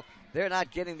keel. They're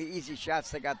not getting the easy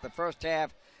shots they got the first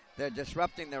half. They're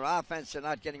disrupting their offense. They're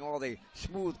not getting all the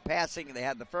smooth passing they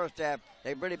had the first half.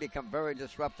 They've really become very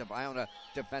disruptive, Iona,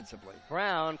 defensively.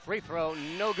 Brown, free throw,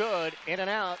 no good, in and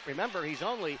out. Remember, he's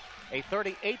only a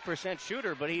 38%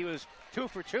 shooter, but he was 2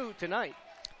 for 2 tonight.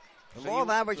 The law of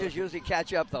averages usually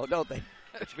catch up, though, don't they?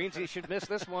 Which means he should miss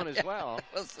this one as well.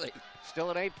 We'll see.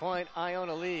 Still an 8-point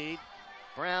Iona lead.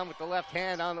 Brown with the left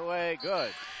hand on the way,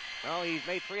 good. Well, he's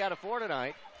made 3 out of 4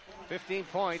 tonight. 15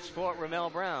 points for Ramel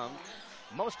Brown.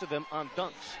 Most of them on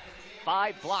dunks.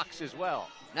 5 blocks as well.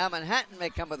 Now Manhattan may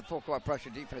come with a full-court pressure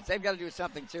defense. They've got to do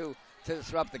something, too, to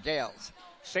disrupt the Gales.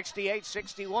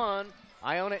 68-61.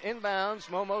 Iona inbounds.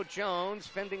 Momo Jones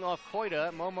fending off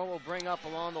Koita. Momo will bring up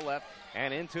along the left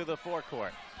and into the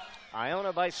forecourt.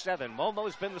 Iona by 7.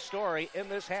 Momo's been the story in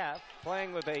this half.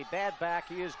 Playing with a bad back.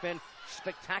 He has been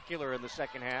spectacular in the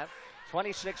second half.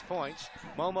 26 points.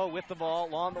 Momo with the ball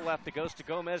along the left. It goes to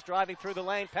Gomez driving through the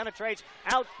lane. Penetrates.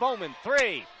 Out Bowman.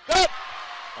 3. Good.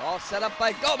 All set up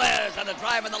by Gomez on the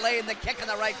drive in the lane. The kick in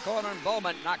the right corner. And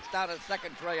Bowman knocks down his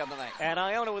second tray on the night. And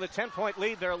Iona with a 10-point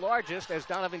lead. Their largest as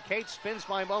Donovan Cates spins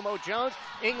by Momo Jones.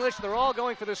 English, they're all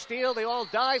going for the steal. They all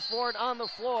dive for it on the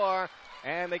floor.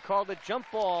 And they called a jump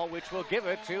ball, which will give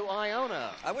it to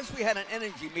Iona. I wish we had an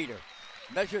energy meter.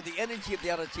 Measure the energy of the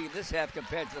other team this half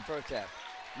compared to the first half.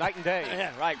 Night and day.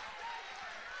 Yeah, right.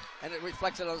 And it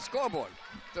reflects it on the scoreboard.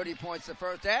 30 points the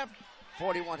first half,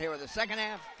 41 here in the second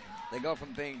half. They go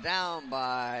from being down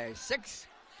by 6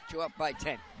 to up by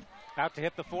 10. About to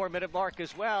hit the 4-minute mark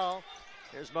as well.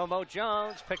 Here's Momo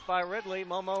Jones, picked by Ridley.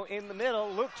 Momo in the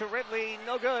middle, loop to Ridley,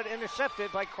 no good,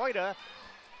 intercepted by Koita.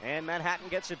 And Manhattan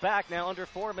gets it back now under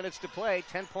 4 minutes to play.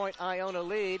 10-point Iona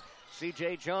lead.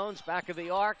 C.J. Jones back of the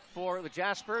arc for the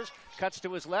Jaspers. Cuts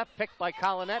to his left, picked by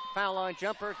Collinette. Foul line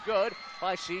jumper, good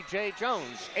by C.J.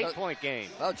 Jones. 8-point game.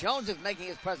 Well, Jones is making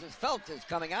his presence felt. His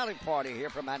coming out party here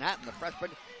for Manhattan. The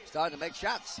freshman starting to make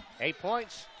shots. 8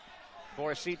 points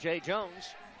for C.J. Jones.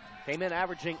 Came in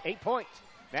averaging 8 points.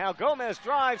 Now Gomez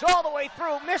drives all the way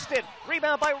through, missed it.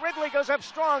 Rebound by Ridley, goes up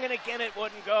strong, and again it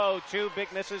wouldn't go. 2 big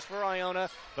misses for Iona.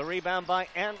 The rebound by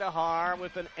Andahar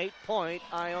with an 8-point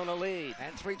Iona lead.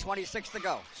 And 3:26 to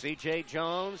go. C.J.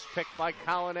 Jones, picked by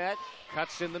Collinette,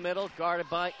 cuts in the middle, guarded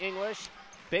by English.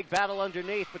 Big battle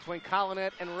underneath between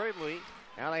Collinette and Ridley.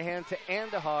 Now they hand to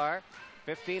Andahar.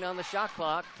 15 on the shot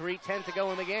clock, 3:10 to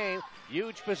go in the game.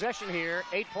 Huge possession here,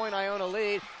 8-point Iona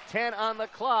lead, 10 on the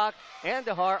clock.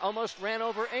 Andahar almost ran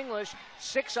over English.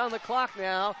 6 on the clock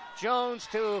now. Jones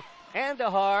to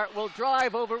Andahar will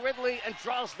drive over Ridley and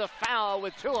draws the foul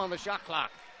with 2 on the shot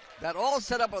clock. That all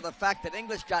set up with the fact that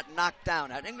English got knocked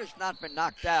down. Had English not been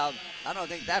knocked down, I don't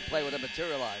think that play would have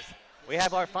materialized. We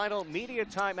have our final media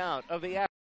timeout of the afternoon.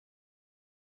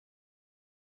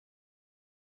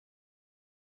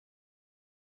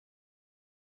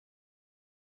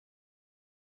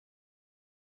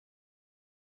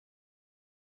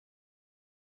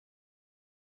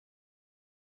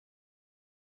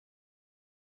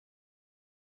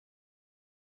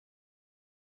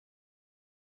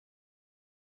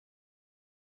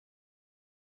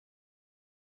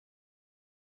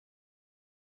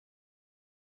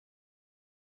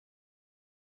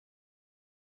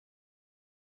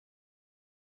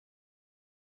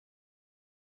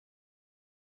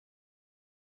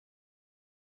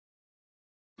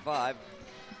 Five.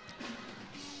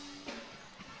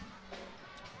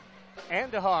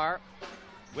 Andahar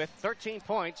with 13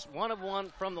 points, 1 of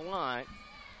 1 from the line.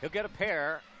 He'll get a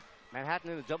pair.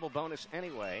 Manhattan in the double bonus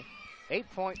anyway.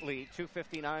 8-point lead,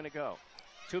 2:59 to go.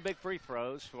 2 big free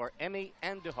throws for Emmy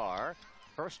Andahar.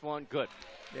 First one, good.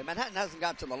 Yeah, Manhattan hasn't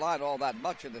got to the line all that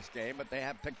much in this game, but they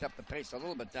have picked up the pace a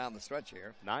little bit down the stretch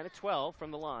here. 9 of 12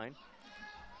 from the line.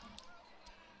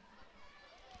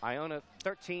 Iona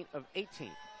 13 of 18.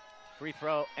 Free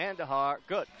throw, Andahar,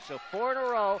 good. So 4 in a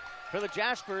row for the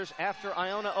Jaspers after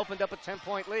Iona opened up a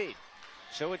 10-point lead.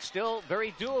 So it's still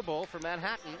very doable for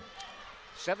Manhattan.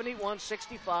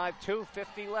 71-65,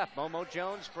 2:50 left. Momo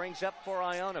Jones brings up for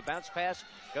Iona. Bounce pass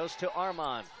goes to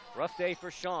Armand. Rough day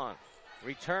for Sean.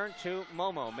 Return to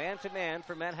Momo. Man-to-man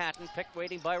for Manhattan. Pick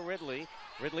waiting by Ridley.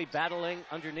 Ridley battling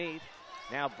underneath.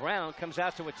 Now Brown comes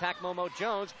out to attack Momo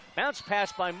Jones. Bounce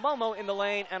pass by Momo in the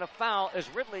lane, and a foul as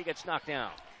Ridley gets knocked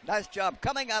down. Nice job.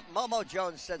 Coming up, Momo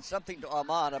Jones said something to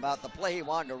Armand about the play he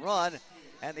wanted to run,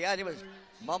 and the idea was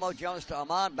Momo Jones to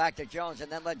Armand, back to Jones,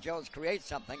 and then let Jones create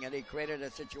something, and he created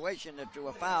a situation that drew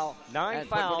a foul. Nine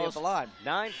fouls at the line.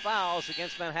 9 fouls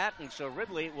against Manhattan, so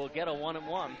Ridley will get a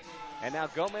 1-and-1. And now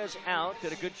Gomez out,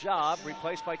 did a good job,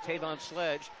 replaced by Tavon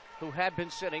Sledge, who had been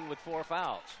sitting with 4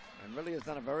 fouls. And really has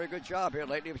done a very good job here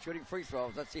lately of shooting free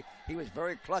throws. Let's see, he was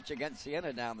very clutch against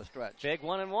Siena down the stretch. Big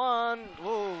 1-and-1.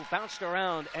 Ooh, bounced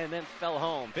around and then fell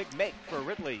home. Big make for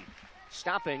Ridley,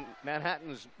 stopping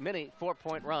Manhattan's mini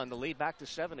 4-point run. The lead back to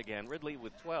 7 again. Ridley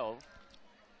with 12.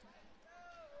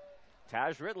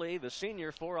 Taj Ridley, the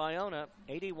senior for Iona,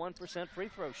 81% free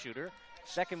throw shooter.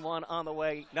 Second one on the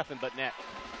way, nothing but net.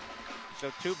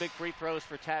 So 2 big free throws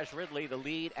for Taj Ridley. The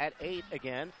lead at 8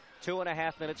 again.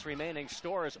 2.5 minutes remaining.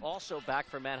 Storrs also back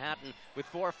for Manhattan with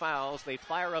 4 fouls. They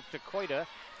fire up to Koita.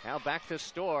 Now back to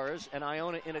Storrs, and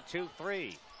Iona in a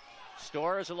 2-3.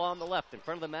 Storrs along the left in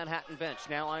front of the Manhattan bench.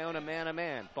 Now Iona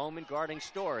man-to-man. Bowman guarding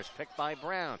Storrs. Picked by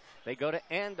Brown. They go to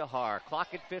Andahar.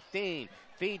 Clock at 15.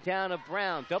 Feed down of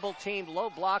Brown. Double teamed,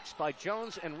 low blocks by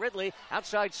Jones and Ridley.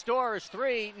 Outside Storrs.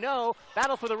 3. No.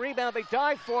 Battle for the rebound. They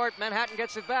dive for it. Manhattan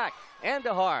gets it back.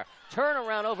 Andahar.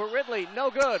 Turnaround over Ridley. No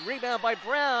good. Rebound by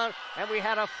Brown. And we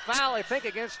had a foul, I think,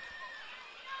 against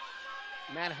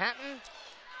Manhattan.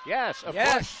 Yes, of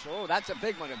course. Oh, that's a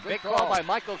big one. A good big call by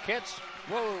Michael Kitts.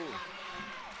 Whoa.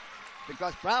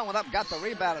 Because Brown went up, got the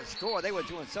rebound and scored. They were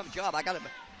doing some job. I got to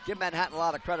give Manhattan a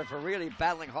lot of credit for really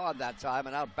battling hard that time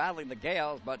and out battling the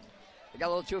Gales, but they got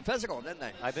a little too physical, didn't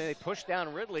they? I think they pushed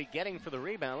down Ridley, getting for the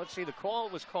rebound. Let's see, the call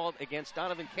was called against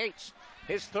Donovan Cates.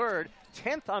 His third,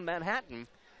 10th on Manhattan.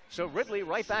 So Ridley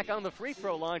right back on the free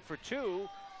throw line for 2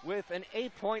 with an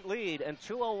 8-point lead and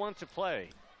 2:01 to play.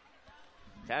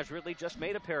 Taj Ridley just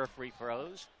made a pair of free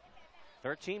throws.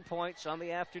 13 points on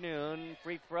the afternoon.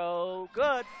 Free throw,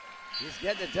 good. He's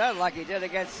getting it done like he did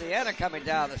against Siena coming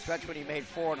down the stretch when he made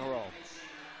 4 in a row.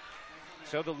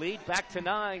 So the lead back to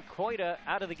 9. Koita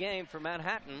out of the game for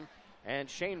Manhattan. And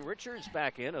Shane Richards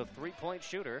back in, a 3-point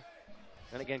shooter.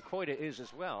 And again, Koita is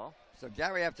as well. So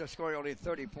Gary, after scoring only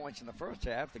 30 points in the first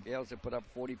half, the Gales have put up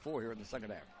 44 here in the second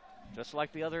half. Just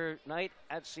like the other night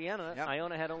at Siena, yep.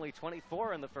 Iona had only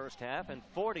 24 in the first half and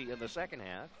 40 in the second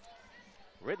half.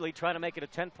 Ridley trying to make it a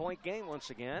 10-point game once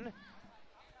again.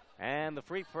 And the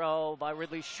free throw by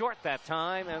Ridley short that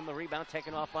time, and the rebound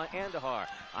taken off by Andahar.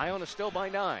 Iona still by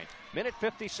 9. Minute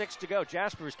 56 to go.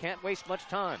 Jaspers can't waste much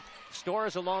time.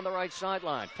 Storrs along the right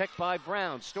sideline. Picked by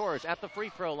Brown. Storrs at the free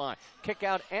throw line. Kick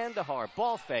out Andahar.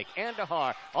 Ball fake.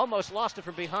 Andahar almost lost it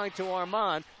from behind to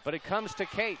Armand, but it comes to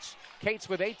Cates. Cates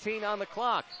with 18 on the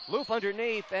clock. Loop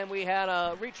underneath, and we had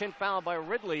a reach-in foul by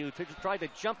Ridley, who tried to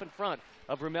jump in front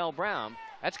of Ramel Brown.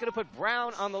 That's going to put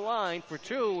Brown on the line for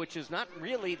 2, which is not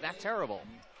really that terrible.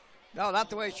 No, not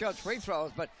the way he shots free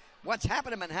throws, but what's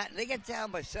happened in Manhattan, they get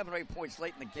down by 7 or 8 points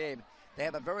late in the game. They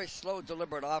have a very slow,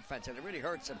 deliberate offense, and it really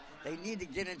hurts them. They need to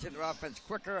get into their offense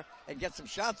quicker and get some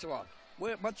shots off.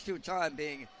 We're much too time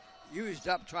being used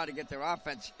up trying to get their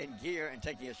offense in gear and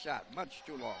taking a shot. Much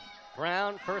too long.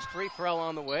 Brown, first free throw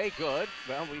on the way, good.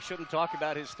 Well, we shouldn't talk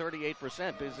about his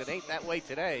 38% because it ain't that way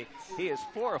today. He is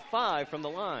 4 of 5 from the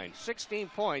line. 16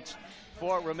 points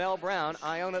for Ramel Brown.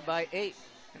 Iona by 8.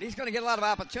 And he's going to get a lot of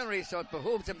opportunities, so it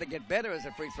behooves him to get better as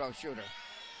a free throw shooter.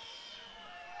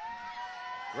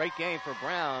 Great game for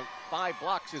Brown. 5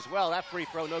 blocks as well. That free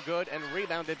throw no good and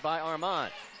rebounded by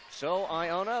Armand. So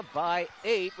Iona by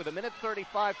 8 with a minute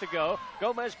 35 to go.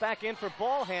 Gomez back in for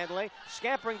ball handling,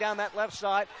 scampering down that left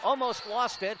side, almost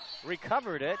lost it,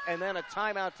 recovered it, and then a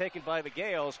timeout taken by the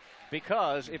Gales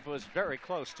because it was very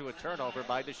close to a turnover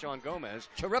by Deshaun Gomez.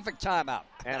 Terrific timeout.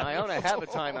 And Iona have the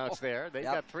timeouts there. They've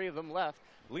got 3 of them left,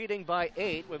 leading by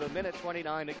 8 with a minute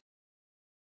 29 to go.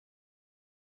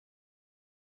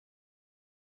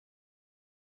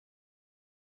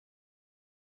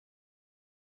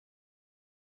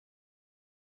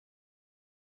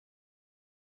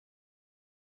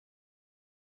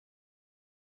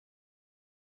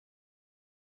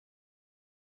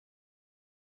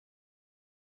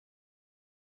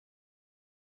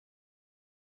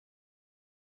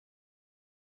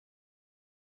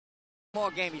 More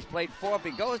game. He's played 4. If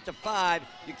he goes to 5,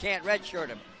 you can't redshirt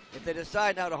him. If they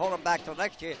decide now to hold him back till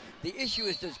next year, the issue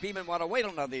is, does Beeman want to wait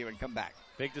another year and come back?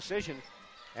 Big decision.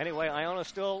 Anyway, Iona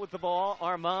still with the ball.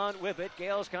 Armand with it.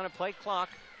 Gales going to play clock.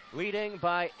 Leading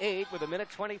by 8 with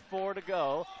 1:24 to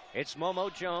go. It's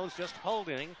Momo Jones just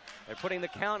holding. They're putting the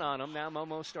count on him. Now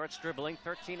Momo starts dribbling.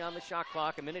 13 on the shot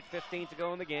clock. 1:15 to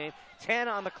go in the game. 10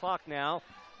 on the clock now.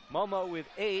 Momo with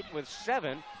 8 with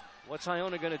 7. What's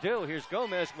Iona going to do? Here's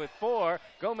Gomez with 4.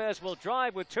 Gomez will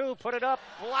drive with 2. Put it up.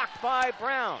 Blocked by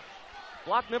Brown.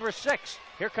 Block number 6.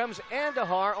 Here comes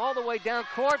Andahar all the way down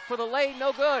court for the lay.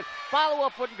 No good.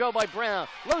 Follow-up wouldn't go by Brown.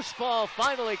 Loose ball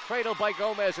finally cradled by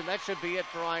Gomez, and that should be it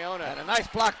for Iona. And a nice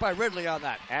block by Ridley on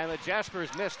that. And the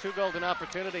Jaspers missed 2 golden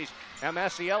opportunities. Now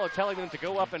Masiello telling them to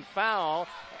go up and foul.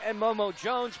 And Momo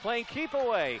Jones playing keep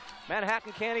away.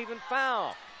 Manhattan can't even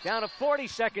foul. Down to 40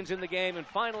 seconds in the game, and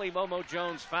finally Momo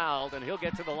Jones fouled, and he'll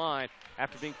get to the line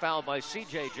after being fouled by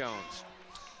C.J. Jones.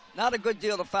 Not a good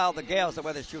deal to foul the Gales the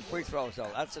way they shoot free throws, though.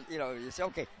 That's, you say,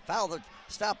 okay,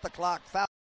 stop the clock, foul.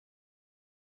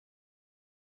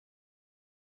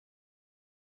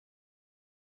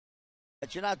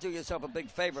 But you're not doing yourself a big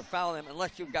favor fouling them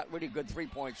unless you've got really good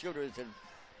three-point shooters. And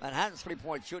Manhattan's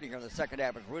three-point shooting in the second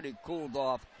half has really cooled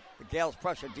off. The Gales'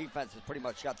 pressure defense has pretty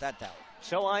much shut that down.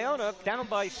 So Iona down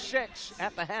by 6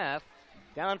 at the half,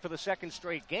 down for the second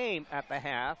straight game at the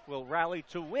half, will rally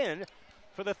to win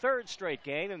for the third straight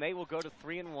game, and they will go to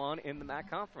 3-1 in the MAC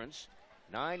Conference.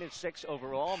 9-6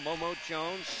 overall. Momo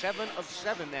Jones, 7 of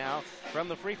 7 now from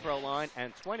the free throw line,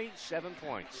 and 27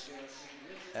 points.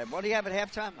 And what do you have at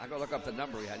halftime? I'll go look up the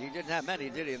number he had. He didn't have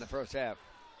many, did he, in the first half?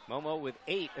 Momo with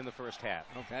 8 in the first half.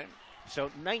 Okay.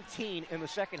 So 19 in the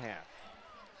second half.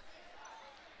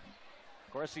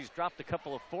 Of course, he's dropped a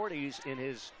couple of 40s in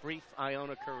his brief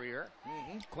Iona career.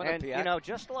 And,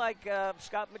 just like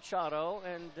Scott Machado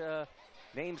and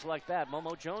names like that,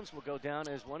 Momo Jones will go down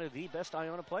as one of the best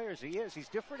Iona players. He is. He's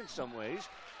different in some ways,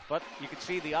 but you can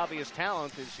see the obvious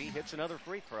talent as he hits another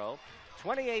free throw.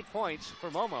 28 points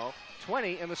for Momo,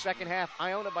 20 in the second half.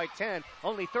 Iona by 10.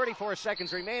 Only 34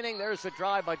 seconds remaining. There's the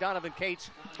drive by Donovan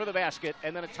Cates for the basket,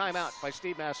 and then a timeout by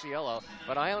Steve Masiello.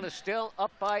 But Iona still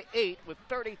up by 8 with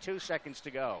 32 seconds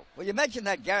to go. Well, you mentioned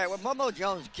that, Gary. What Momo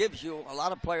Jones gives you, a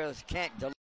lot of players can't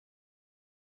deliver.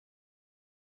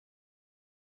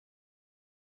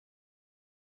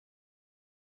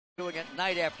 Doing it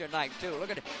night after night, too.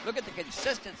 Look at the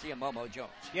consistency of Momo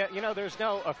Jones. Yeah, there's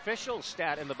no official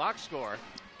stat in the box score,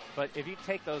 but if you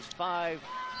take those 5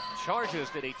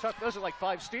 charges that he took, those are like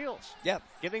 5 steals. Yep.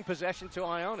 Giving possession to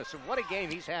Iona. So what a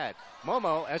game he's had.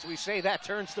 Momo, as we say, that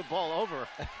turns the ball over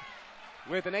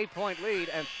with an 8-point lead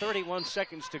and 31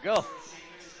 seconds to go.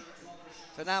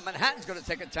 So now Manhattan's going to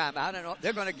take a timeout, and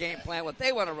they're going to game plan what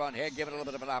they want to run here, give it a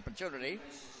little bit of an opportunity.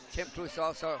 Tim Cruz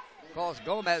also calls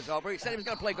Gomez over. He said he was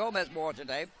going to play Gomez more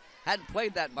today. Hadn't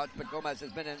played that much, but Gomez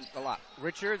has been in a lot.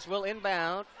 Richards will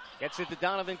inbound. Gets it to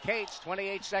Donovan Cates.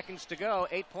 28 seconds to go.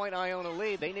 8-point Iona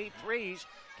lead. They need threes.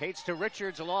 Cates to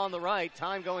Richards along the right.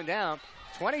 Time going down.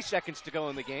 20 seconds to go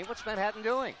in the game. What's Manhattan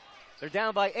doing? They're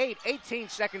down by 8. 18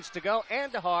 seconds to go.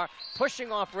 Andahar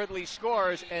pushing off Ridley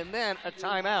scores, and then a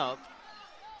timeout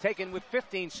taken with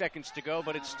 15 seconds to go,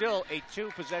 but it's still a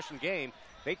 2-possession game.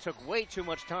 They took way too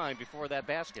much time before that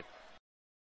basket.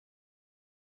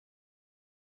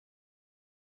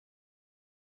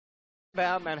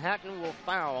 Manhattan will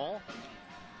foul,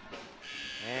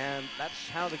 and that's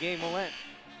how the game will end.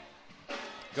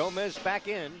 Gomez back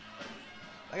in.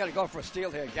 They got to go for a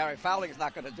steal here, Gary. Fouling is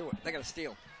not going to do it. They got to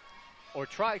steal. Or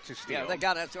try to steal. Yeah, they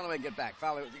got it. That's the only way to get back.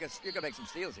 Fouling, you're going to make some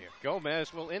steals here.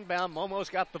 Gomez will inbound. Momo's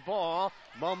got the ball.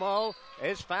 Momo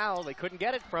is fouled. They couldn't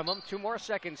get it from him. 2 more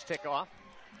seconds tick off.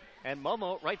 And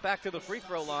Momo right back to the free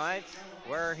throw line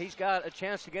where he's got a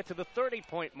chance to get to the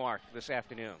 30-point mark this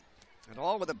afternoon. And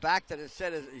all with the back that is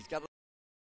said is he's got.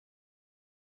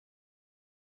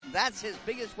 That's his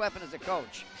biggest weapon as a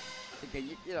coach.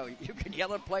 You can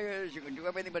yell at players, you can do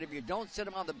everything, but if you don't sit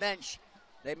them on the bench,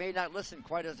 they may not listen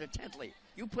quite as intently.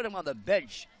 You put them on the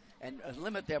bench and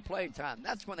limit their play time.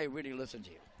 That's when they really listen to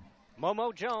you.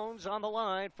 Momo Jones on the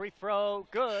line. Free throw,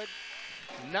 good.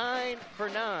 9 for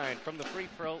 9 from the free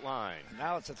throw line. And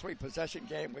now it's a 3-possession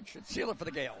game, which should seal it for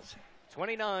the Gales.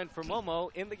 29 for Momo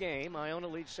in the game. Iona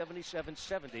leads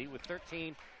 77-70 with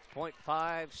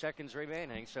 13.5 seconds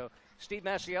remaining. So Steve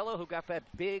Masiello, who got that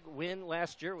big win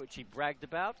last year, which he bragged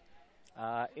about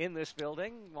in this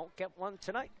building, won't get one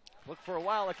tonight. Looked for a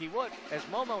while like he would, as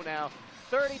Momo now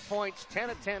 30 points, 10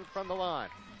 of 10 from the line.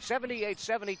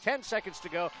 78-70, 10 seconds to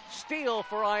go. Steal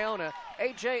for Iona.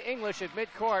 A.J. English at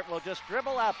midcourt will just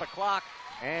dribble out the clock.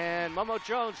 And Momo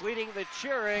Jones leading the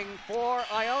cheering for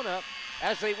Iona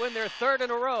as they win their 3rd in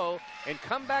a row. In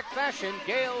comeback fashion,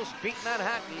 Gales beat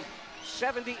Manhattan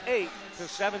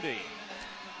 78-70.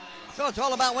 So it's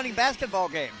all about winning basketball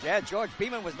games. Yeah, George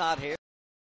Beeman was not here.